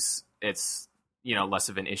difficulties, it's less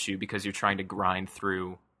of an issue because you're trying to grind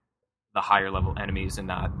through the higher level enemies and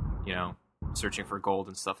not searching for gold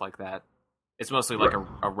and stuff like that. It's mostly like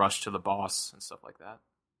a rush to the boss and stuff like that.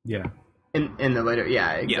 Yeah. In the later,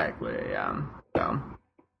 yeah, exactly, yeah. So,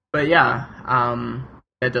 but yeah,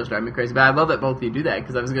 that does drive me crazy. But I love that both of you do that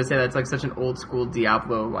because I was gonna say that's like such an old school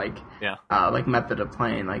Diablo like method of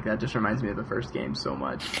playing. Like that just reminds me of the first game so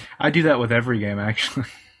much. I do that with every game actually.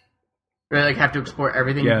 Really, like have to explore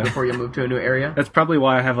everything before you move to a new area. That's probably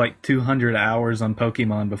why I have like 200 hours on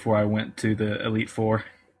Pokemon before I went to the Elite Four.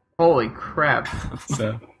 Holy crap!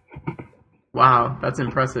 So, wow, that's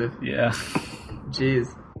impressive. Yeah. Jeez.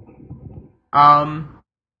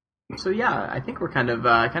 So yeah, I think we're kind of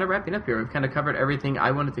wrapping up here. We've kind of covered everything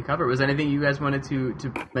I wanted to cover. Was there anything you guys wanted to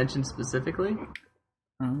mention specifically?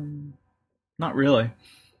 Not really.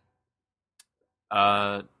 No,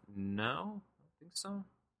 I don't think so.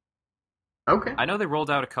 Okay. I know they rolled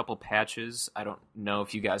out a couple patches. I don't know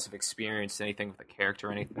if you guys have experienced anything with the character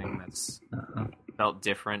or anything that's felt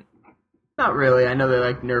different. Not really. I know they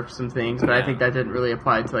like nerfed some things, but I think that didn't really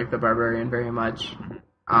apply to like the barbarian very much.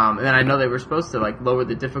 And then I know they were supposed to like lower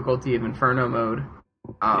the difficulty of Inferno mode,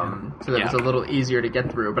 so that it was a little easier to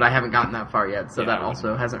get through. But I haven't gotten that far yet, so that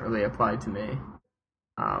also hasn't really applied to me.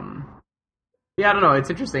 Yeah, I don't know. It's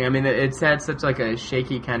interesting. I mean, it's had such like a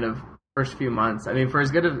shaky kind of first few months. I mean, for as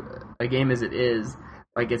good of a game as it is,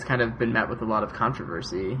 like it's kind of been met with a lot of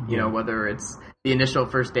controversy. You know, whether it's the initial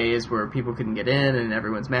first days where people couldn't get in and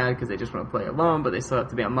everyone's mad because they just want to play alone, but they still have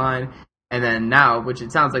to be online. And then now, which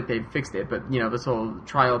it sounds like they've fixed it, but, you know, this whole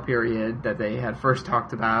trial period that they had first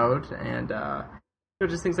talked about and, you know,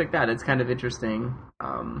 just things like that. It's kind of interesting.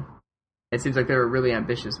 It seems like they were really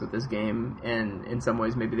ambitious with this game, and in some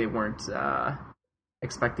ways maybe they weren't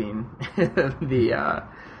expecting the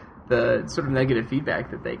sort of negative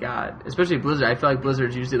feedback that they got. Especially Blizzard. I feel like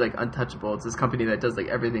Blizzard's usually, like, untouchable. It's this company that does, like,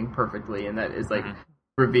 everything perfectly and that is, like,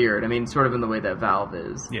 revered. I mean, sort of in the way that Valve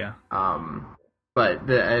is. Yeah. But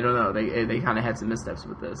I don't know. They kind of had some missteps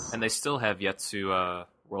with this, and they still have yet to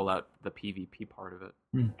roll out the PvP part of it.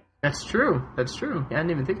 That's true. That's true. Yeah, I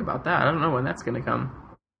didn't even think about that. I don't know when that's going to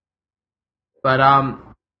come. But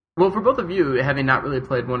well, for both of you, having not really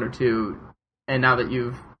played 1 or 2, and now that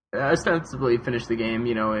you've ostensibly finished the game,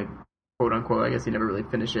 you know, quote unquote, I guess you never really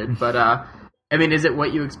finish it. But I mean, is it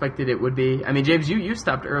what you expected it would be? I mean, James, you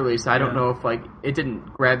stopped early, so I don't know if like it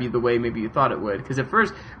didn't grab you the way maybe you thought it would. Because at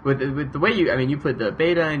first, with the way you played the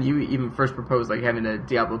beta, and you even first proposed like having a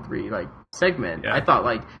Diablo 3 like segment. Yeah. I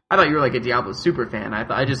thought you were like a Diablo super fan.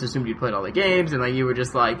 I just assumed you played all the games and like you were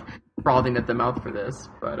just like frothing at the mouth for this.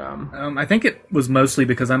 But I think it was mostly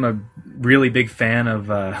because I'm a really big fan of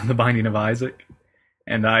The Binding of Isaac,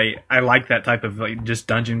 and I like that type of like just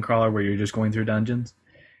dungeon crawler where you're just going through dungeons.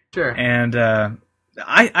 Sure. And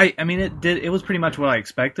I mean, it was pretty much what I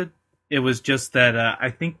expected. It was just that I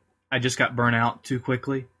think I just got burnt out too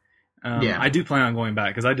quickly. I do plan on going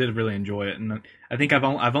back because I did really enjoy it, and I think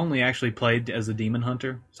I've only actually played as a demon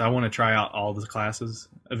hunter, so I want to try out all the classes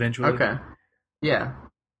eventually. Okay. Yeah.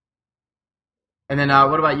 And then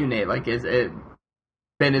what about you, Nate? Like, is it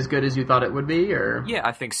been as good as you thought it would be, or? Yeah,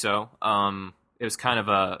 I think so. It was kind of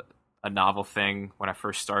a novel thing when I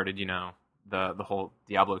first started, you know, the whole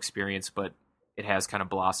Diablo experience, but it has kind of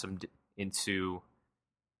blossomed into,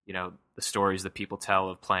 you know, the stories that people tell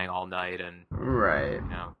of playing all night and right, you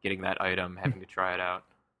know, getting that item, having to try it out.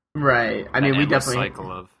 Right. I mean, we definitely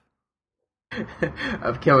cycle of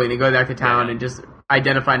of killing and going back to town and just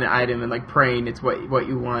identifying an item and like praying it's what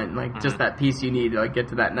you want, like just that piece you need to like get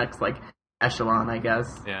to that next like echelon, I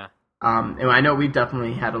guess. Yeah. And I know we've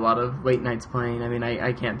definitely had a lot of late nights playing. I mean,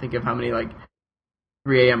 I can't think of how many like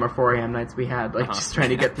 3 a.m. or 4 a.m. nights we had, like just trying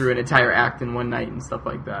to get through an entire act in one night and stuff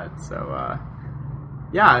like that. So,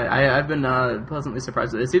 yeah, I've been pleasantly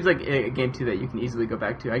surprised with it. It seems like a game too that you can easily go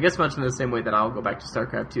back to. I guess much in the same way that I'll go back to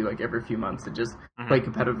StarCraft 2 like every few months and just play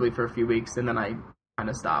competitively for a few weeks and then I kind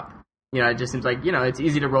of stop. You know, it just seems like, you know, it's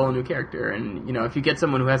easy to roll a new character, and, you know, if you get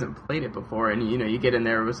someone who hasn't played it before and, you know, you get in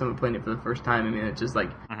there with someone playing it for the first time, I mean, it's just like,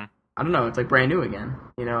 I don't know, it's like brand new again,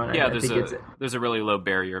 you know? And yeah, I there's a really low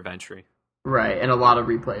barrier of entry. Right, and a lot of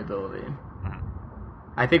replayability.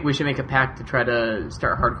 I think we should make a pact to try to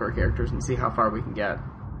start hardcore characters and see how far we can get.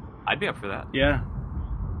 I'd be up for that. Yeah.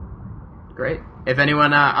 Great. If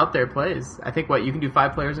anyone out there plays, I think you can do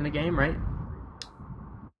 5 players in a game, right?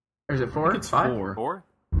 Or is it 4? I think it's 5? 4?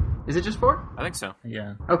 Is it just 4? I think so.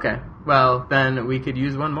 Yeah. Okay. Well, then we could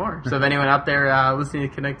use one more. So if anyone out there listening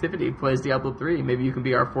to Connectivity plays Diablo 3, maybe you can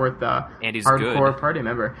be our 4th Andy's hardcore good. Party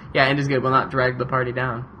member. Yeah, Andy's good. We'll not drag the party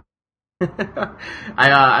down.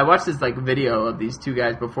 I watched this like video of these 2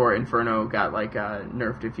 guys before Inferno got like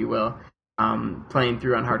nerfed, if you will, playing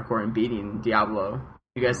through on hardcore and beating Diablo.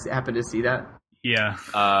 You guys happen to see that? Yeah.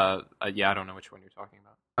 Yeah, I don't know which one you're talking about.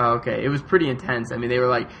 Oh, okay. It was pretty intense. I mean, they were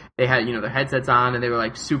like, they had, you know, their headsets on and they were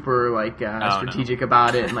like super like strategic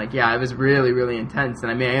about it. And like, yeah, it was really, really intense.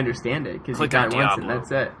 And I mean, I understand it because you got it once and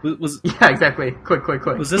that's it. Yeah, exactly. Click.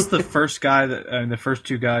 Was this the first guy the first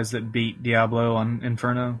 2 guys that beat Diablo on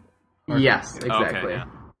Inferno? Yes, exactly. Okay, yeah.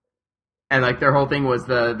 And like their whole thing was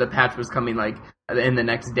the patch was coming like in the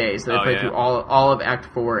next day, so they played through all of Act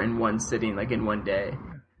 4 in one sitting, like in one day,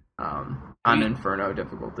 on Inferno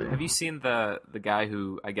difficulty. Have you seen the guy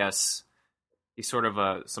who I guess he's sort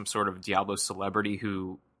of some sort of Diablo celebrity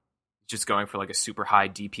who just going for like a super high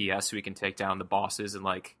DPS so he can take down the bosses in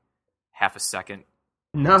like half a second.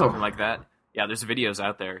 No. Something like that. Yeah, there's videos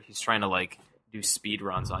out there. He's trying to like do speed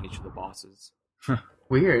runs on each of the bosses.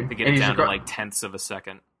 Weird. To get it down to like tenths of a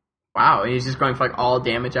second. Wow, he's just going for like all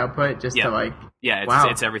damage output just to like... Yeah, wow.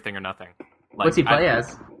 It's everything or nothing. Like, what's he play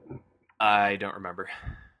as? I don't remember.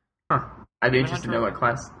 Huh. I'd be interested to know what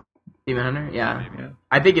class. Demon Hunter? Yeah. Maybe, yeah.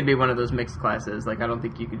 I think it'd be one of those mixed classes. Like, I don't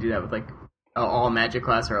think you could do that with like an all magic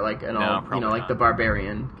class or like an all, you know, like the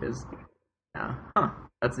barbarian. Because, yeah. Huh.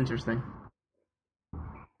 That's interesting.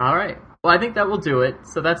 All right. Well, I think that will do it.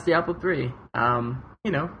 So that's Diablo 3.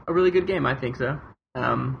 You know, a really good game, I think so. A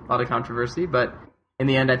lot of controversy, but in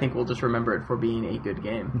the end, I think we'll just remember it for being a good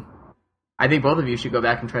game. I think both of you should go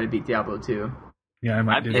back and try to beat Diablo 2. Yeah, I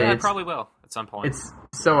might do that. Yeah, I probably will at some point. It's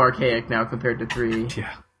so archaic now compared to 3.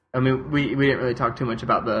 Yeah. I mean, we didn't really talk too much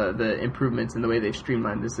about the improvements in the way they've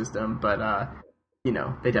streamlined the system, but you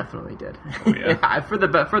know, they definitely did. Oh, yeah. for the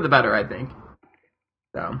better, I think.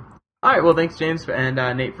 So, all right. Well, thanks, James and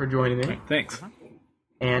Nate, for joining me. Thanks.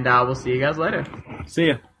 And we'll see you guys later. See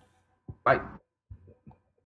ya. Bye.